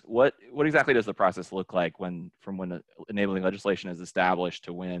PACE. What exactly does the process look like from when enabling legislation is established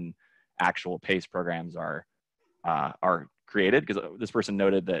to when actual PACE programs are created? Because this person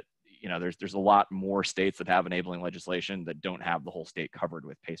noted that there's a lot more states that have enabling legislation that don't have the whole state covered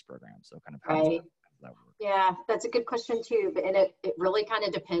with PACE programs. So kind of how does that work? Yeah, that's a good question too. And it really kind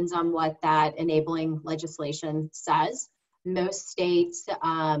of depends on what that enabling legislation says. Most states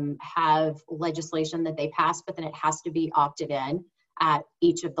have legislation that they pass, but then it has to be opted in at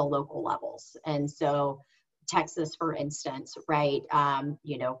each of the local levels. And so Texas, for instance, right,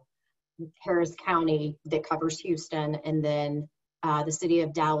 Harris County that covers Houston, and then the city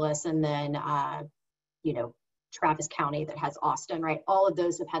of Dallas, and then, Travis County that has Austin, right? All of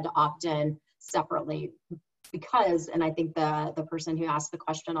those have had to opt in separately because, and I think the person who asked the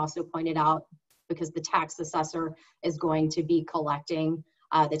question also pointed out, because the tax assessor is going to be collecting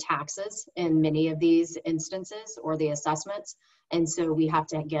the taxes in many of these instances, or the assessments. And so we have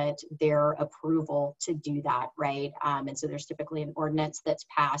to get their approval to do that, right? And so there's typically an ordinance that's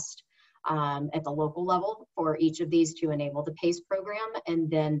passed at the local level for each of these to enable the PACE program. And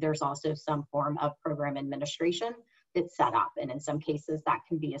then there's also some form of program administration that's set up. And in some cases that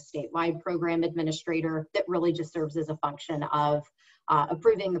can be a statewide program administrator that really just serves as a function of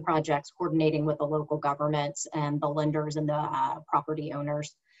approving the projects, coordinating with the local governments and the lenders and the property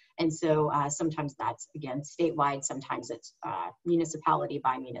owners. And so sometimes that's, again, statewide, sometimes it's municipality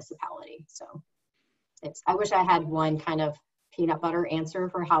by municipality. So I wish I had one kind of peanut butter answer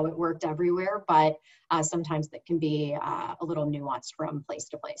for how it worked everywhere, but sometimes that can be a little nuanced from place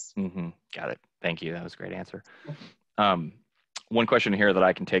to place. Mm-hmm. Got it. Thank you. That was a great answer. One question here that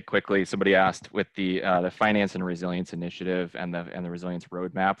I can take quickly. Somebody asked, with the Finance and Resilience Initiative and the Resilience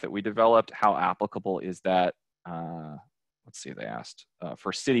Roadmap that we developed, how applicable is that? Let's see, they asked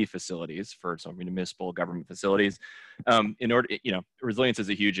for city facilities, for some municipal government facilities. In order, resilience is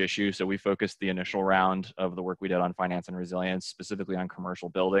a huge issue. So we focused the initial round of the work we did on finance and resilience, specifically on commercial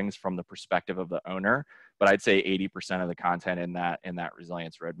buildings from the perspective of the owner. But I'd say 80% of the content in that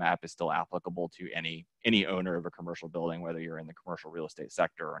resilience roadmap is still applicable to any owner of a commercial building, whether you're in the commercial real estate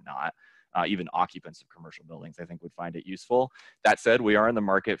sector or not. Even occupants of commercial buildings, I think, would find it useful. That said, we are in the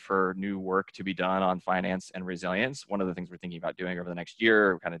market for new work to be done on finance and resilience. One of the things we're thinking about doing over the next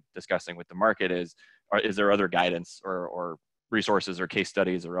year, kind of discussing with the market, is there other guidance or resources or case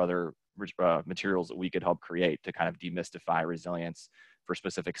studies or other materials that we could help create to kind of demystify resilience for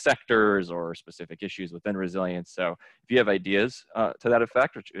specific sectors or specific issues within resilience. So if you have ideas to that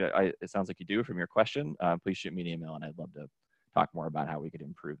effect, which it sounds like you do from your question, please shoot me an email and I'd love to talk more about how we could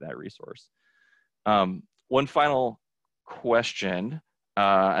improve that resource. One final question,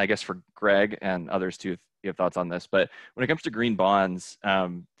 I guess for Greg and others too, if you have thoughts on this, but when it comes to green bonds,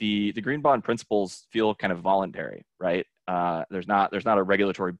 the green bond principles feel kind of voluntary, right? There's not a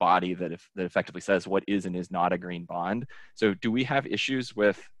regulatory body that effectively says what is and is not a green bond. So do we have issues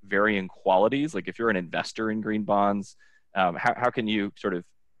with varying qualities? Like if you're an investor in green bonds, how can you sort of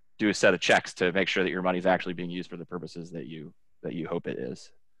do a set of checks to make sure that your money is actually being used for the purposes that you hope it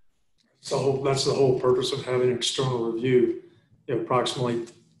is? So that's the whole purpose of having an external review. Approximately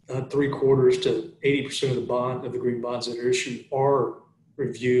 3/4 to 80% of the green bonds that are issued are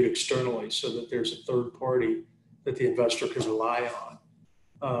reviewed externally, so that there's a third party that the investor can rely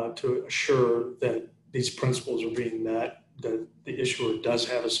on to assure that these principles are being met, that the issuer does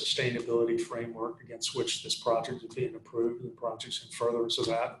have a sustainability framework against which this project is being approved, and the project's in furtherance of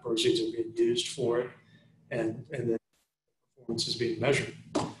that, the proceeds are being used for it, and then performance is being measured.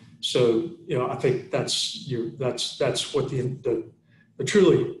 So, I think that's what the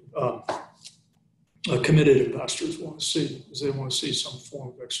truly committed investors want to see, is they want to see some form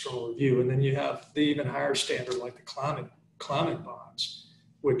of external review. And then you have the even higher standard, like the climate bonds,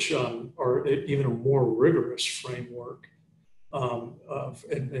 which are even a more rigorous framework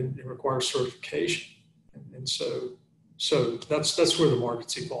and requires certification. And so that's where the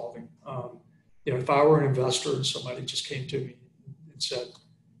market's evolving. If I were an investor and somebody just came to me and said,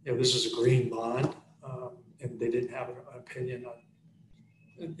 this is a green bond, and they didn't have an opinion on,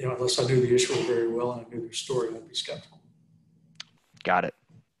 unless I knew the issuer very well and I knew their story, I'd be skeptical. Got it.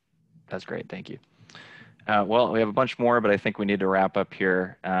 That's great. Thank you. Well, we have a bunch more, but I think we need to wrap up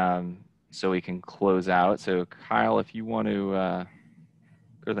here so we can close out. So Kyle, if you want to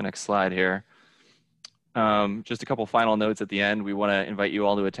go to the next slide here. Just a couple final notes at the end. We want to invite you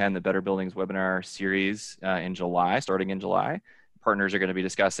all to attend the Better Buildings webinar series in July, starting in July. Partners are going to be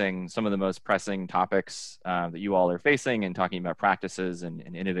discussing some of the most pressing topics that you all are facing and talking about practices and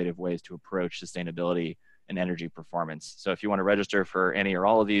innovative ways to approach sustainability and energy performance. So if you want to register for any or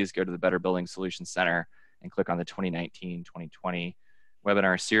all of these, go to the Better Buildings Solutions Center and click on the 2019-2020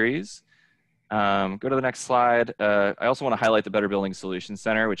 webinar series. Go to the next slide. I also want to highlight the Better Buildings Solutions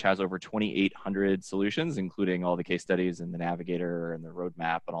Center, which has over 2,800 solutions, including all the case studies and the navigator and the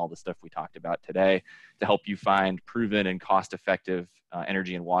roadmap and all the stuff we talked about today, to help you find proven and cost-effective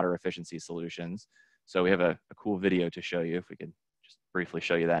energy and water efficiency solutions. So we have a cool video to show you, if we could just briefly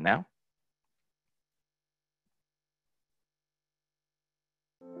show you that now.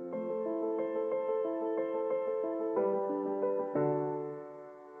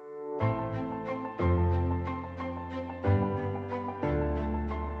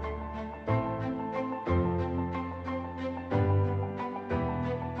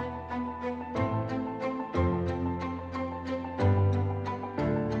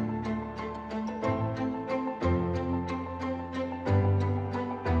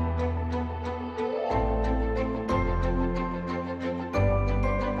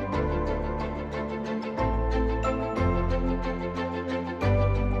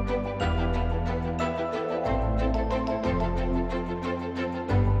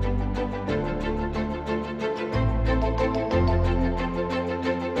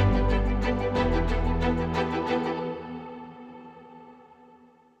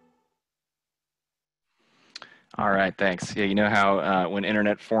 All right, thanks. Yeah, you know how when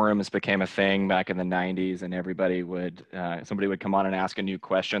internet forums became a thing back in the 90s and everybody would, somebody would come on and ask a new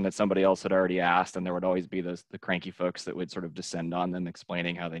question that somebody else had already asked, and there would always be the cranky folks that would sort of descend on them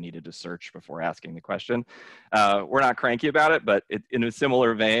explaining how they needed to search before asking the question. We're not cranky about it, but in a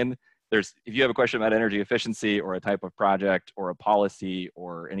similar vein, if you have a question about energy efficiency or a type of project or a policy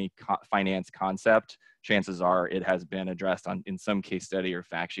or any finance concept, chances are it has been addressed in some case study or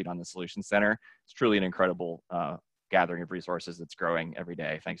fact sheet on the Solution Center. It's truly an incredible gathering of resources that's growing every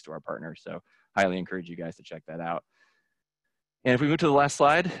day thanks to our partners. So highly encourage you guys to check that out. And if we move to the last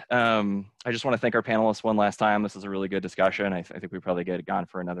slide, I just want to thank our panelists one last time. This is a really good discussion. I think we probably get gone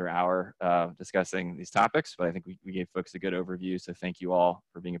for another hour discussing these topics, but I think we gave folks a good overview. So thank you all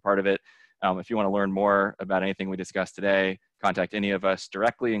for being a part of it. If you want to learn more about anything we discussed today, contact any of us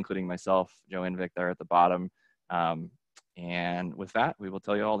directly, including myself, Joe Indvik there at the bottom. And with that, we will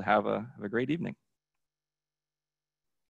tell you all to have a great evening.